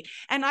late,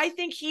 and I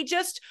think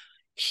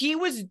he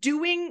was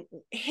doing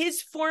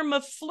his form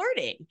of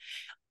flirting.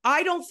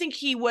 I don't think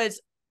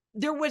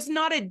there was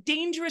not a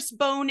dangerous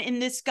bone in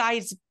this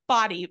guy's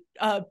body,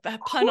 pun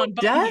Who on bone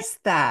here. does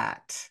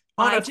that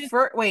on I a just,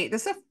 first, wait,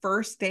 this is a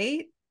first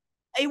date?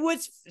 it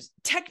was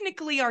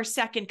technically our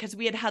second because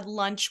we had had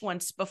lunch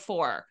once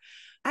before,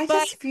 I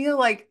but just feel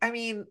like, I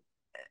mean,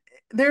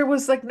 there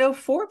was like no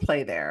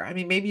foreplay there. I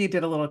mean, maybe you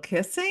did a little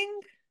kissing.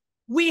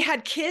 we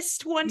had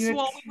kissed You once had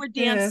while we were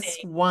kissed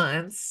dancing.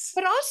 once.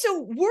 But also,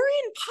 we're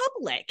in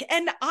public,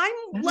 and I'm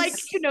That like,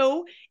 is,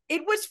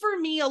 it was for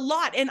me a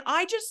lot. And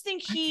I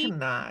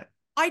cannot.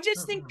 I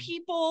just think Mm-mm.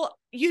 people,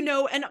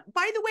 and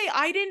by the way,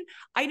 I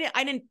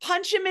didn't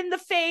punch him in the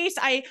face.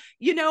 I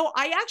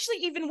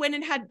actually went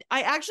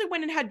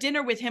and had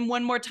dinner with him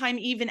one more time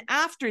even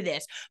after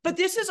this. But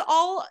this is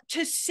all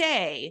to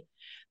say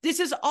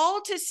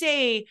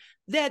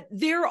that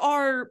there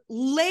are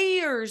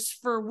layers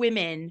for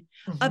women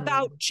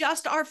about Mhm.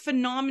 just our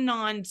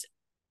phenomenons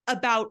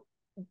about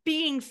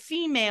being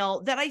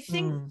female that I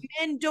think Mm.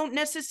 men don't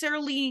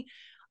necessarily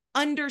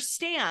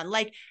understand.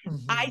 Like,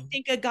 I Mhm.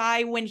 think a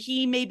guy, when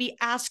he maybe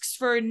asks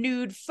for a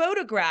nude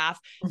photograph,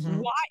 Mhm.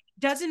 why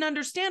doesn't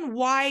understand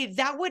why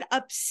that would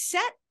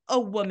upset a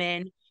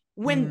woman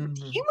when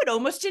he would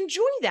almost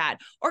enjoy that.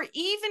 Or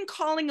even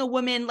calling a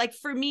woman, like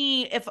for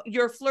me, if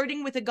you're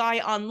flirting with a guy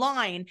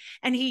online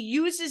and he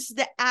uses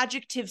the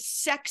adjective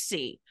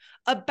sexy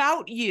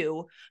about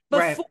you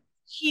before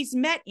he's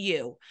met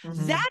you,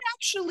 that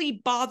actually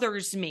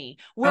bothers me.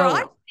 Where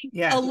I think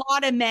a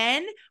lot of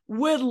men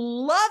would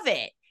love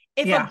it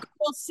if a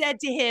girl said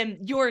to him,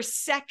 "You're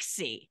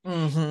sexy."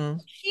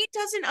 He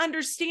doesn't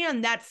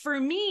understand that. For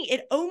me,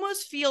 it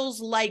almost feels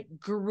like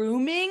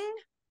grooming.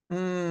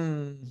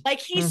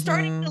 Like he's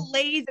starting to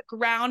lay the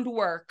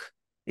groundwork.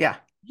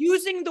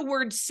 Using the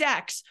word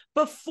sex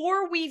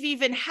before we've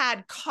even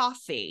had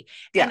coffee.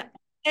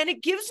 And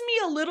it gives me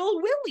a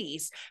little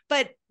willies,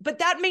 but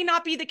that may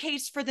not be the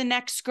case for the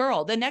next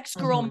girl. The next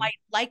girl might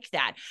like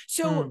that.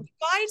 So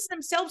guys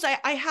themselves,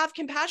 I have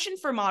compassion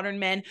for modern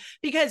men,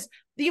 because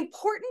the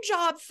important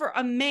job for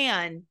a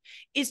man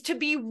is to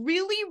be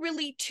really,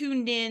 really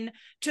tuned in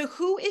to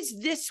who is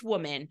this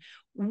woman?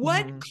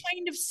 What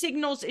kind of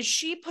signals is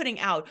she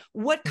putting out?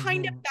 What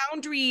kind of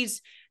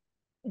boundaries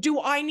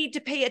do I need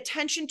to pay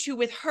attention to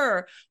with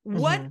her?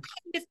 What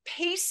kind of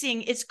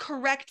pacing is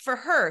correct for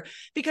her?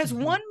 Because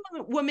one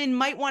woman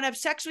might want to have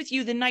sex with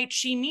you the night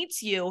she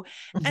meets you,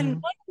 and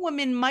one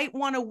woman might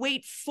want to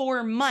wait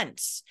 4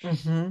 months.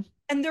 And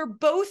they're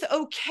both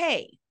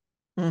okay.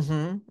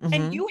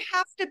 And you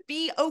have to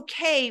be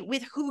okay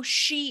with who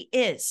she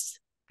is.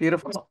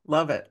 Beautiful.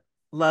 Love it.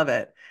 Love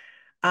it.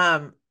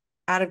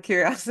 Out of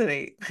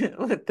curiosity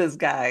with this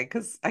guy,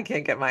 because I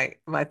can't get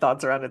my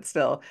thoughts around it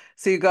still.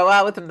 So you go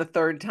out with him the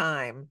third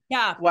time.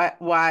 Yeah.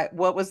 Why?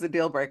 What was the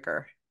deal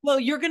breaker? Well,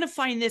 you're going to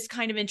find this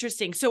kind of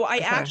interesting. So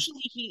he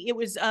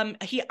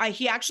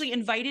actually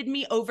invited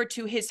me over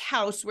to his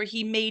house where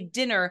he made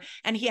dinner,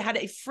 and he had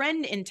a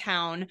friend in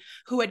town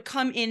who had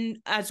come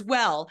in as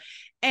well.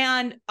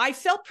 And I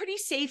felt pretty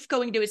safe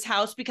going to his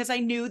house because I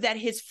knew that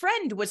his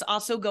friend was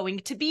also going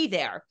to be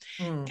there.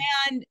 And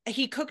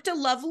he cooked a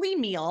lovely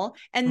meal,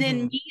 and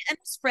then me and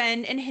his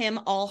friend and him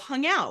all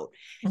hung out.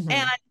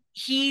 And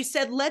he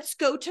said, "Let's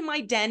go to my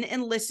den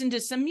and listen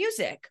to some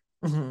music."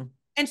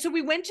 And so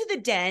we went to the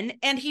den,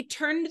 and he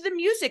turned the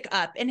music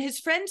up, and his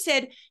friend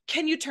said,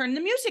 "Can you turn the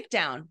music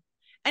down?"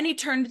 And he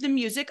turned the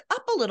music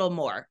up a little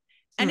more.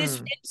 And his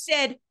friend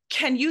said,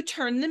 "Can you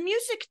turn the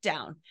music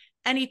down?"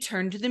 And he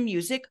turned the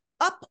music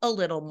up a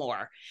little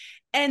more.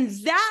 And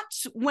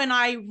that's when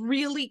I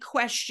really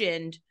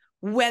questioned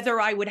whether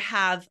I would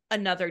have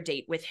another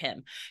date with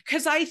him.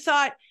 Because I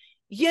thought,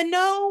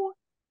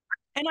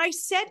 and I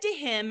said to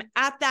him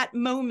at that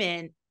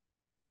moment,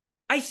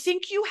 "I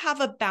think you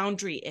have a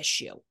boundary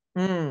issue."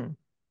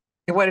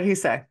 What did he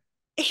say?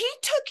 He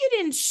took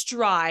it in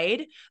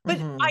stride, but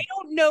I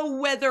don't know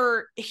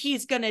whether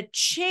he's going to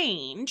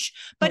change.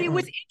 But it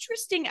was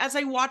interesting as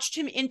I watched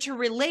him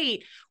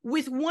interrelate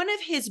with one of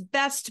his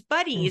best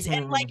buddies.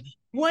 And like,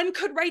 one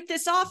could write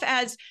this off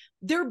as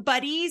they're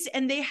buddies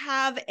and they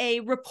have a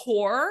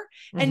rapport.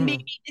 And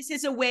maybe this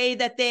is a way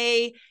that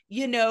they,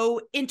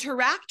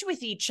 interact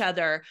with each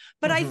other.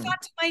 But I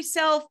thought to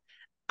myself,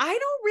 I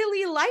don't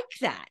really like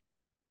that.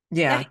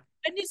 Yeah.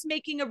 And is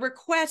making a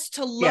request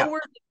to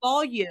lower the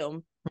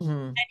volume,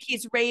 and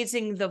he's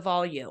raising the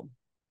volume.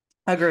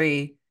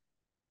 Agree.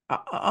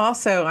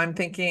 Also, I'm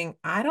thinking,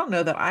 I don't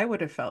know that I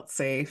would have felt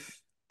safe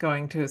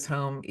going to his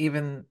home,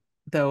 even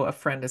though a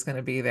friend is going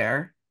to be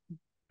there,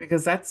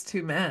 because that's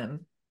 2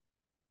 men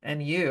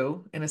and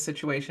you in a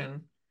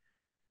situation.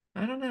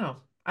 I don't know.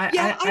 I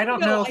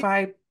don't know if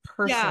I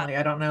personally,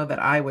 I don't know that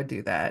I would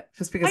do that,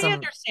 just because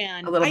I'm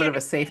a little bit of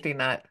a safety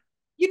nut.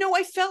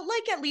 I felt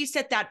like, at least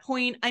at that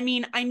point, I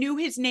mean, I knew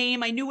his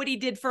name. I knew what he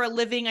did for a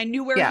living. I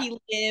knew where he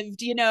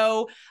lived,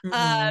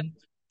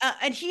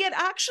 and he had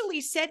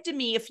actually said to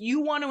me, "If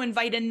you want to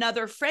invite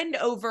another friend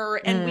over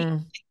and we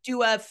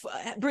do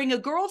bring a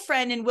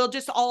girlfriend and we'll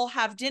just all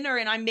have dinner,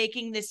 and I'm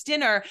making this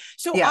dinner."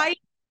 So I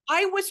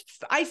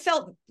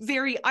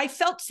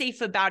felt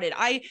safe about it.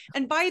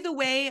 And by the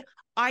way,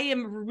 I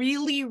am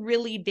really,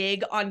 really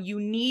big on, you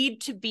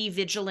need to be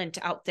vigilant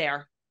out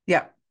there.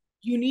 Yeah.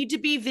 You need to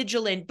be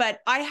vigilant,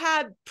 but I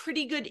had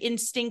pretty good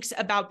instincts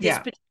about this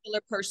particular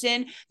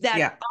person,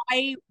 that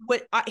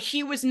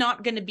he was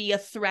not going to be a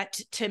threat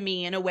to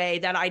me in a way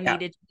that I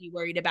needed to be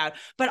worried about.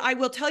 But I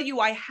will tell you,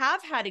 I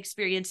have had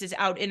experiences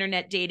out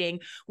internet dating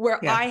where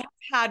I have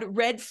had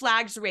red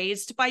flags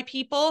raised by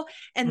people,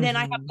 and then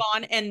I have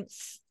gone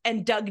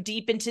and dug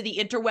deep into the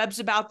interwebs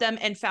about them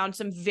and found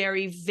some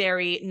very,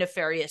 very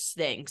nefarious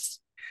things.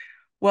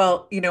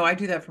 Well, I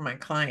do that for my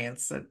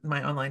clients,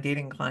 my online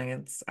dating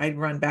clients. I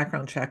run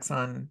background checks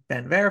on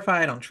Ben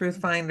Verified, on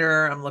Truth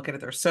Finder. I'm looking at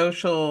their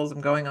socials.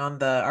 I'm going on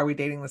the Are We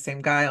Dating the Same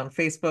Guy on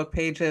Facebook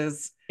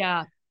pages.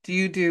 Yeah. Do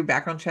you do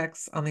background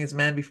checks on these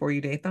men before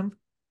you date them?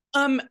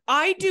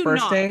 I do not.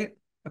 First date?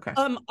 Okay.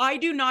 I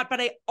do not, but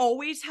I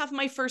always have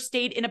my first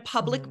date in a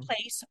public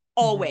place.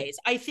 Always.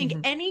 I think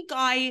any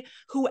guy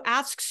who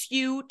asks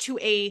you to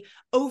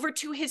over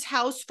to his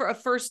house for a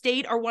first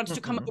date, or wants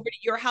to come over to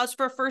your house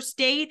for a first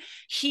date,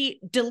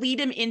 delete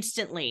him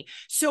instantly.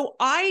 So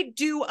I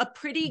do a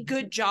pretty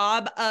good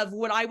job of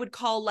what I would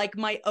call like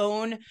my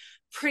own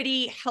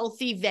pretty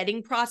healthy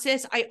vetting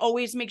process. I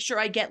always make sure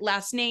I get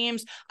last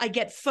names, I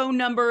get phone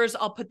numbers,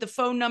 I'll put the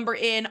phone number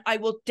in. I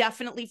will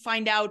definitely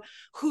find out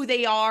who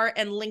they are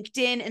and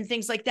LinkedIn and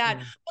things like that.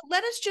 But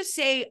let us just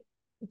say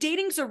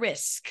dating's a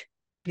risk.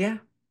 Yeah.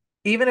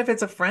 Even if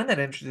it's a friend that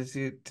introduces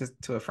you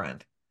to a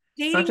friend.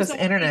 It's not Dating's just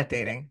always internet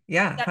dating.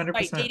 Yeah, That's 100%.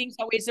 right. Dating's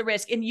always a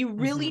risk. And you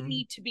really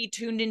need to be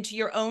tuned into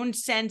your own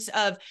sense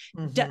of,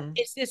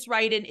 is this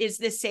right? And is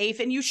this safe?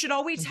 And you should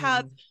always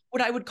have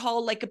what I would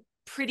call like a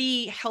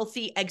pretty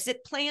healthy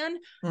exit plan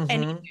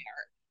anywhere,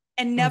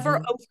 and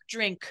never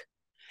overdrink.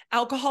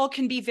 Alcohol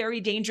can be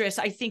very dangerous.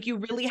 I think you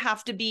really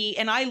have to be,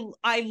 and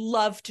I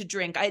love to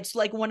drink. It's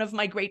like one of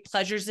my great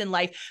pleasures in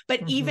life.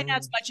 But even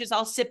as much as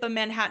I'll sip a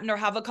Manhattan or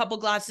have a couple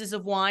glasses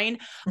of wine,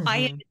 I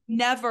am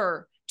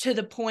never to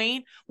the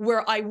point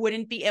where I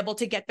wouldn't be able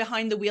to get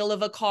behind the wheel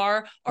of a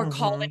car or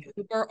call an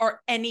Uber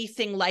or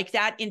anything like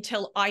that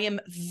until I am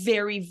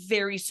very,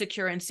 very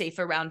secure and safe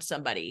around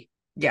somebody.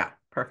 Yeah,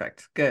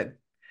 perfect. Good.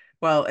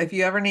 Well, if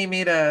you ever need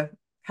me to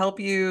help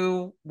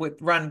you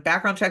with run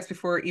background checks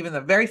before even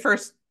the very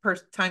first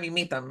time you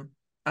meet them,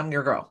 I'm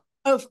your girl.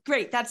 Oh,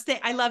 great.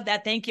 I love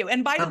that. Thank you.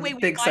 And by the way,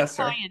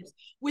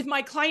 with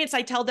my clients,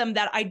 I tell them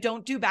that I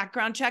don't do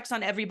background checks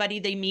on everybody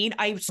they meet.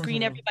 I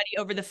screen everybody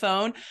over the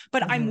phone,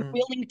 but I'm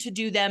willing to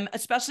do them,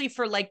 especially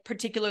for like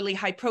particularly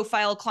high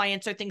profile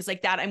clients or things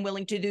like that. I'm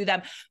willing to do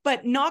them,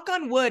 but knock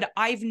on wood,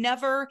 I've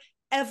never,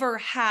 ever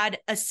had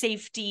a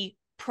safety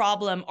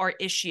problem or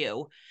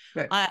issue.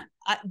 But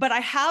I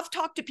have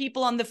talked to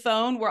people on the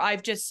phone where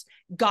I've just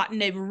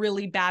gotten a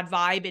really bad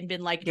vibe and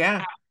been like,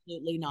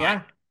 absolutely not.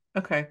 Yeah.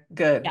 Okay,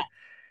 good. Yeah.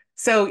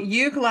 So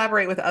you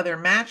collaborate with other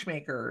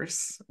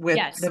matchmakers with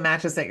the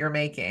matches that you're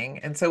making.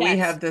 And so we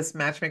have this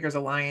Matchmakers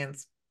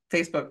Alliance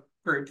Facebook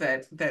group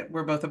that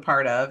we're both a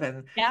part of.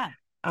 And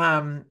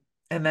and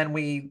then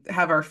we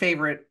have our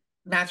favorite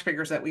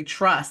matchmakers that we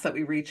trust that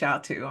we reach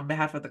out to on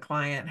behalf of the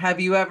client. Have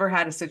you ever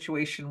had a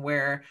situation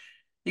where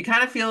you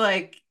kind of feel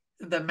like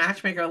the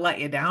matchmaker let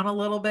you down a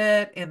little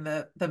bit in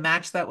the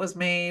match that was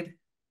made?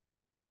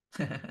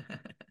 I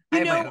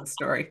have my own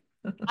story.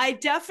 I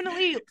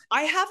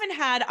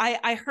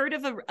heard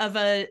of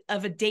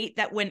a date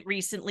that went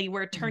recently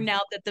where it turned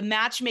out that the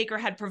matchmaker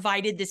had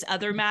provided this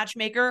other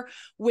matchmaker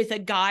with a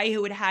guy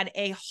who had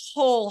a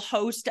whole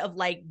host of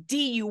like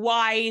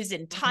DUIs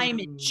and time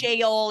in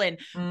jail and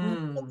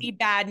really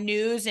bad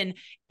news. And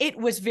it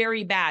was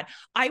very bad.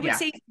 I would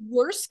say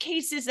worst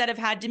cases that have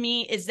had to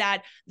me is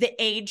that the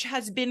age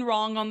has been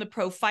wrong on the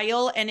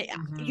profile. And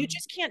you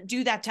just can't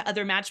do that to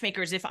other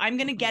matchmakers. If I'm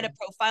going to get a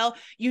profile,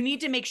 you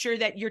need to make sure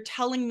that you're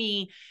telling me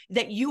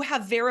that you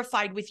have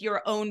verified with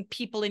your own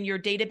people in your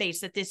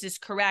database that this is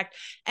correct.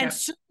 And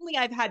certainly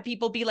I've had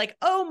people be like,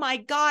 oh my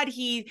God,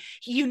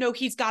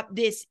 he's got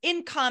this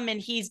income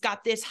and he's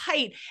got this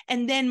height.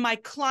 And then my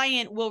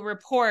client will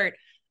report,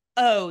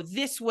 oh,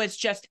 this was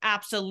just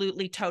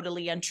absolutely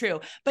totally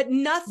untrue. But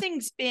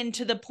nothing's been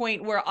to the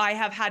point where I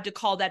have had to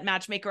call that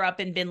matchmaker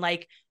up and been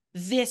like,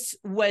 this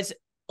was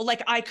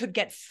like, I could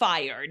get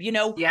fired,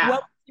 What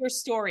was your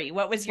story?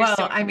 What was your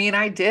story? I mean,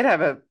 I did have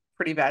a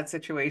pretty bad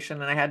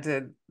situation and I had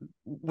to,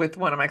 with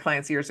one of my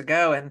clients years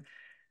ago, and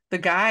the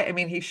guy, I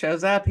mean, he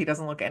shows up, he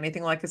doesn't look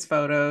anything like his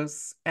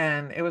photos,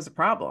 and it was a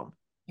problem,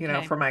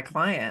 for my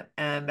client.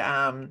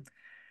 And,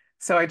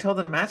 so I told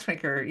the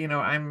matchmaker,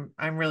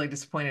 I'm really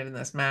disappointed in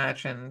this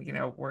match and,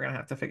 we're going to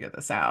have to figure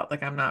this out.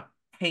 Like, I'm not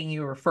paying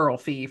you a referral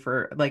fee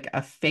for like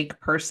a fake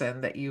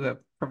person that you have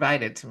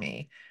provided to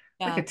me,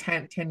 like a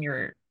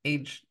 10-year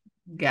age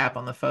gap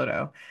on the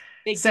photo.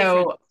 Big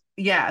difference.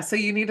 So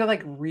you need to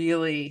like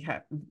really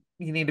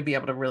you need to be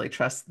able to really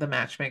trust the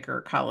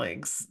matchmaker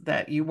colleagues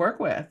that you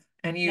work with,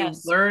 and you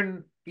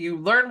learn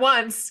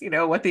once,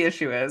 what the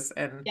issue is.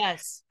 And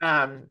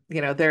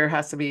there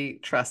has to be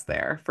trust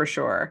there for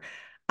sure.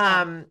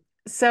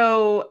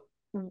 So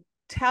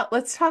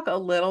let's talk a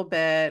little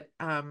bit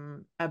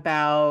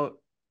about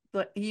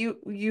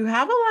you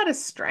have a lot of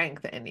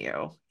strength in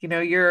you.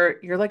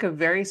 You're like a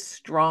very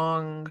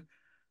strong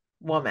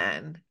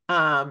woman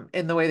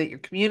in the way that you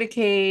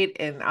communicate,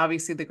 and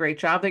obviously the great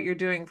job that you're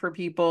doing for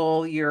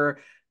people. You're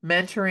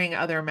mentoring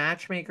other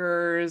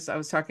matchmakers. I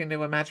was talking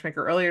to a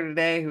matchmaker earlier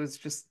today who was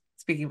just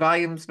speaking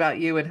volumes about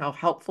you and how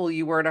helpful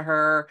you were to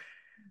her.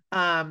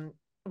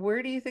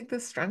 Where do you think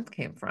this strength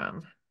came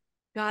from?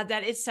 God,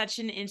 that is such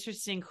an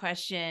interesting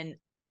question.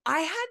 I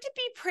had to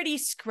be pretty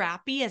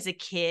scrappy as a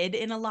kid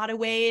in a lot of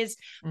ways.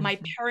 My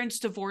parents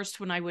divorced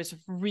when I was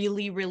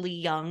really, really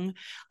young.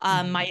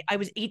 I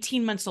was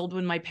 18 months old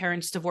when my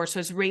parents divorced. So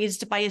I was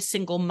raised by a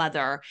single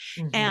mother.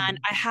 And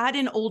I had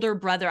an older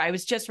brother. I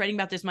was just writing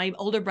about this. My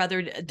older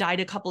brother died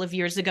a couple of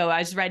years ago. I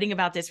was writing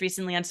about this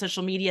recently on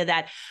social media,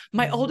 that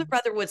my older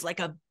brother was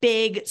like a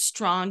big,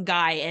 strong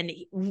guy. And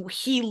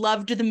he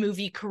loved the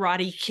movie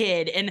Karate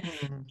Kid. And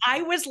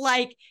I was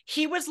like,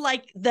 he was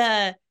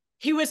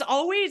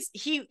always,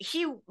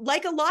 he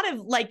like a lot of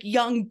like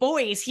young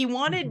boys, he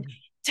wanted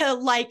to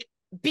like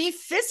be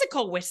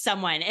physical with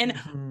someone.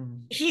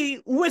 And he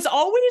was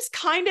always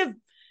kind of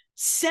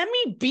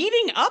semi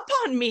beating up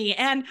on me.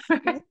 And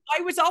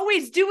I was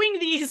always doing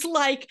these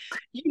like,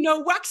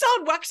 wax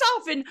on, wax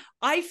off. And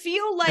I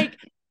feel like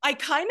I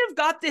kind of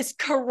got this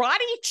karate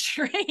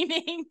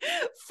training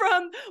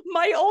from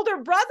my older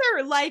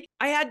brother. Like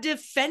I had to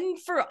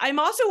I'm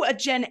also a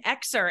Gen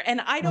Xer,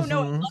 and I don't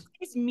know, I love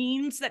these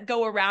memes that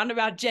go around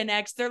about Gen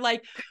X. They're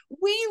like,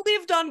 we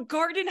lived on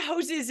garden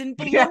hoses and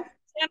bologna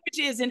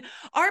sandwiches, and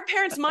our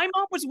parents, my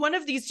mom was one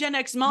of these Gen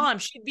X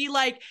moms. She'd be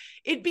like,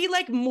 it'd be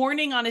like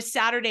morning on a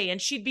Saturday, and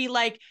she'd be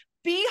like,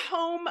 be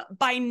home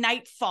by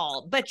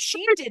nightfall. But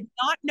she did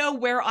not know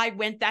where I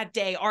went that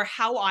day or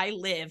how I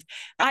lived.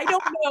 I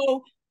don't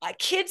know.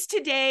 Kids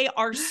today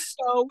are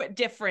so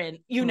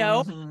different,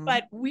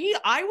 but we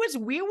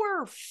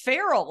were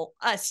feral,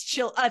 us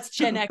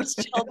Gen X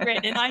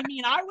children. And I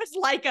mean, I was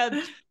like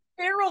a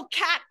feral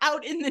cat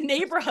out in the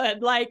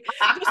neighborhood. Like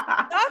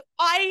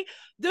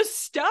the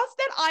stuff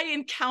that I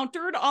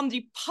encountered on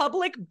the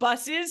public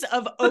buses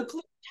of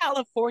Oakland,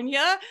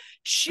 California,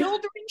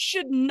 children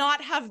should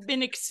not have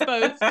been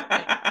exposed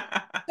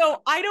to.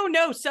 So I don't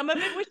know. Some of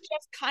it was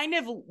just kind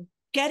of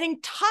getting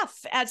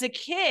tough as a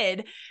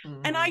kid.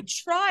 And I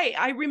try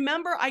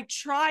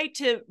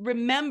to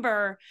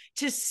remember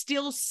to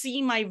still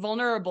see my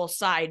vulnerable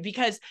side,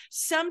 because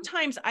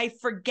sometimes I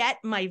forget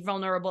my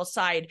vulnerable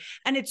side.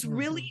 And it's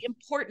really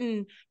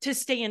important to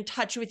stay in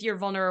touch with your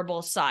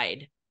vulnerable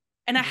side.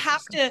 And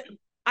that's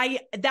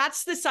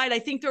the side. I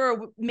think there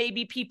are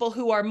maybe people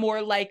who are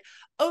more like,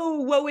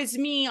 oh, woe is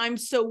me, I'm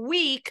so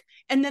weak.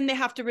 And then they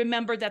have to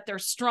remember that they're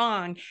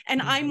strong.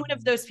 And I'm one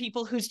of those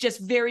people who's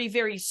just very,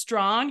 very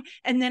strong.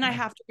 And then I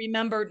have to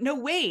remember, no,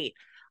 wait,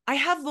 I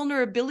have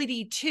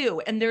vulnerability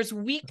too. And there's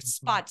weak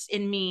spots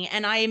in me,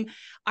 and I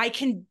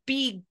can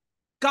be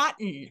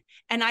gotten.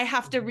 And I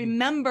have to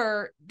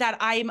remember that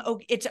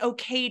it's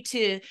okay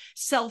to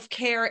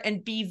self-care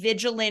and be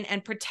vigilant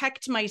and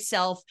protect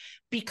myself,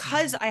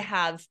 because I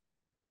have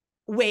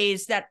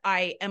ways that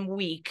I am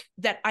weak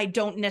that I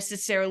don't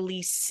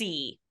necessarily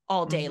see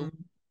all day long.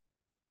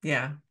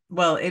 Yeah.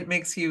 Well, it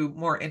makes you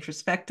more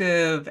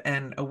introspective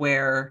and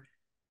aware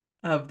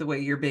of the way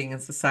you're being in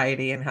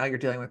society and how you're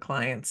dealing with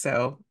clients.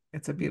 So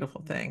it's a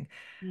beautiful thing.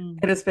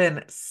 It has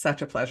been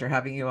such a pleasure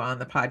having you on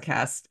the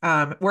podcast.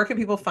 Where can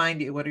people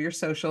find you? What are your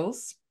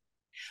socials?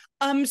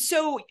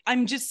 So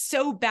I'm just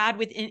so bad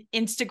with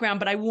Instagram,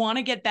 but I want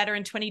to get better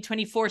in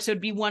 2024. So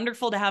it'd be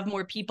wonderful to have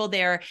more people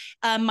there.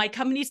 My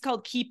company's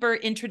called Keeper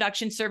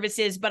Introduction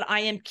Services, but I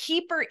am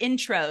Keeper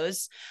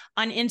Intros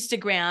on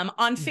Instagram.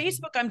 On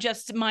Facebook, I'm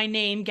just my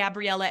name,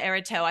 Gabriella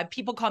Aratow.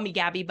 People call me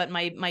Gabby, but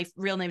my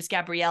real name is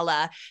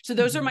Gabriella. So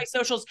those are my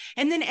socials.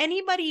 And then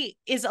anybody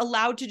is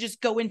allowed to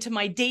just go into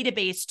my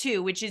database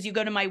too, which is you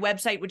go to my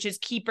website, which is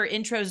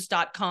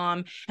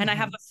keeperintros.com. And I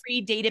have a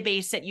free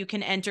database that you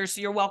can enter. So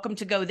you're welcome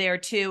to go there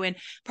too. And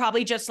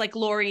probably just like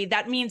Lori,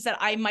 that means that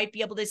I might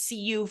be able to see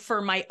you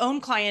for my own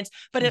clients,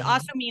 but it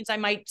also means I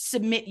might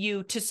submit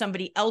you to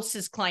somebody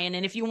else's client.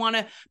 And if you want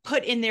to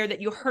put in there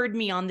that you heard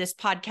me on this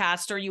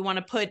podcast, or you want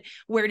to put,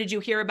 where did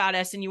you hear about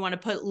us? And you want to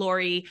put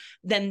Lori,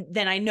 then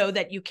I know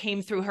that you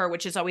came through her,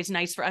 which is always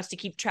nice for us to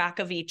keep track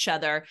of each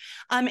other.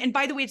 And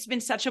by the way, it's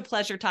been such a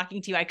pleasure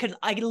talking to you.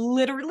 I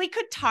literally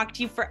could talk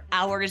to you for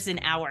hours and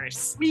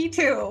hours. Me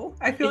too.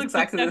 I feel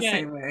exactly the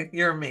same way.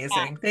 You're amazing.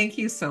 Yeah. Thank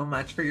you so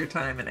much for your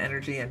time and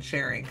energy and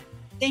sharing.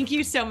 Thank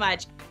you so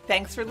much.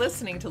 Thanks for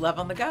listening to Love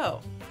on the Go.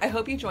 I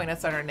hope you join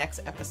us on our next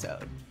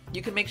episode.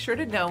 You can make sure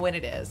to know when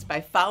it is by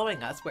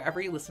following us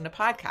wherever you listen to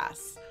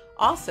podcasts.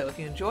 Also, if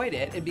you enjoyed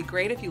it, it'd be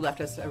great if you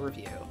left us a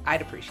review.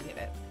 I'd appreciate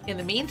it. In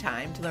the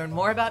meantime, to learn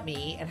more about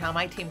me and how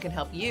my team can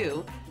help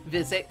you,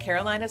 visit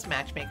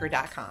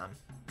carolinasmatchmaker.com.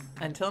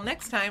 Until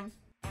next time.